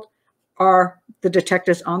world are the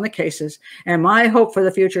detectives on the cases. And my hope for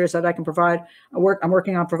the future is that I can provide I'm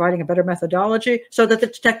working on providing a better methodology so that the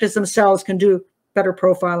detectives themselves can do better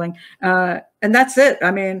profiling. And that's it. I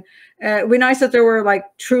mean, it'd be nice that there were like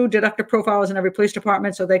true deductive profilers in every police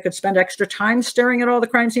department so they could spend extra time staring at all the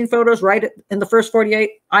crime scene photos right in the first 48.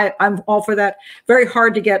 I'm all for that. Very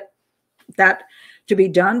hard to get that to be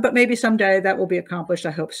done, but maybe someday that will be accomplished.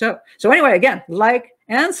 I hope so. So anyway, again, like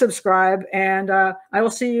and subscribe, and I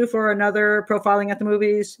will see you for another Profiling at the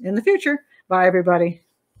Movies in the future. Bye, everybody.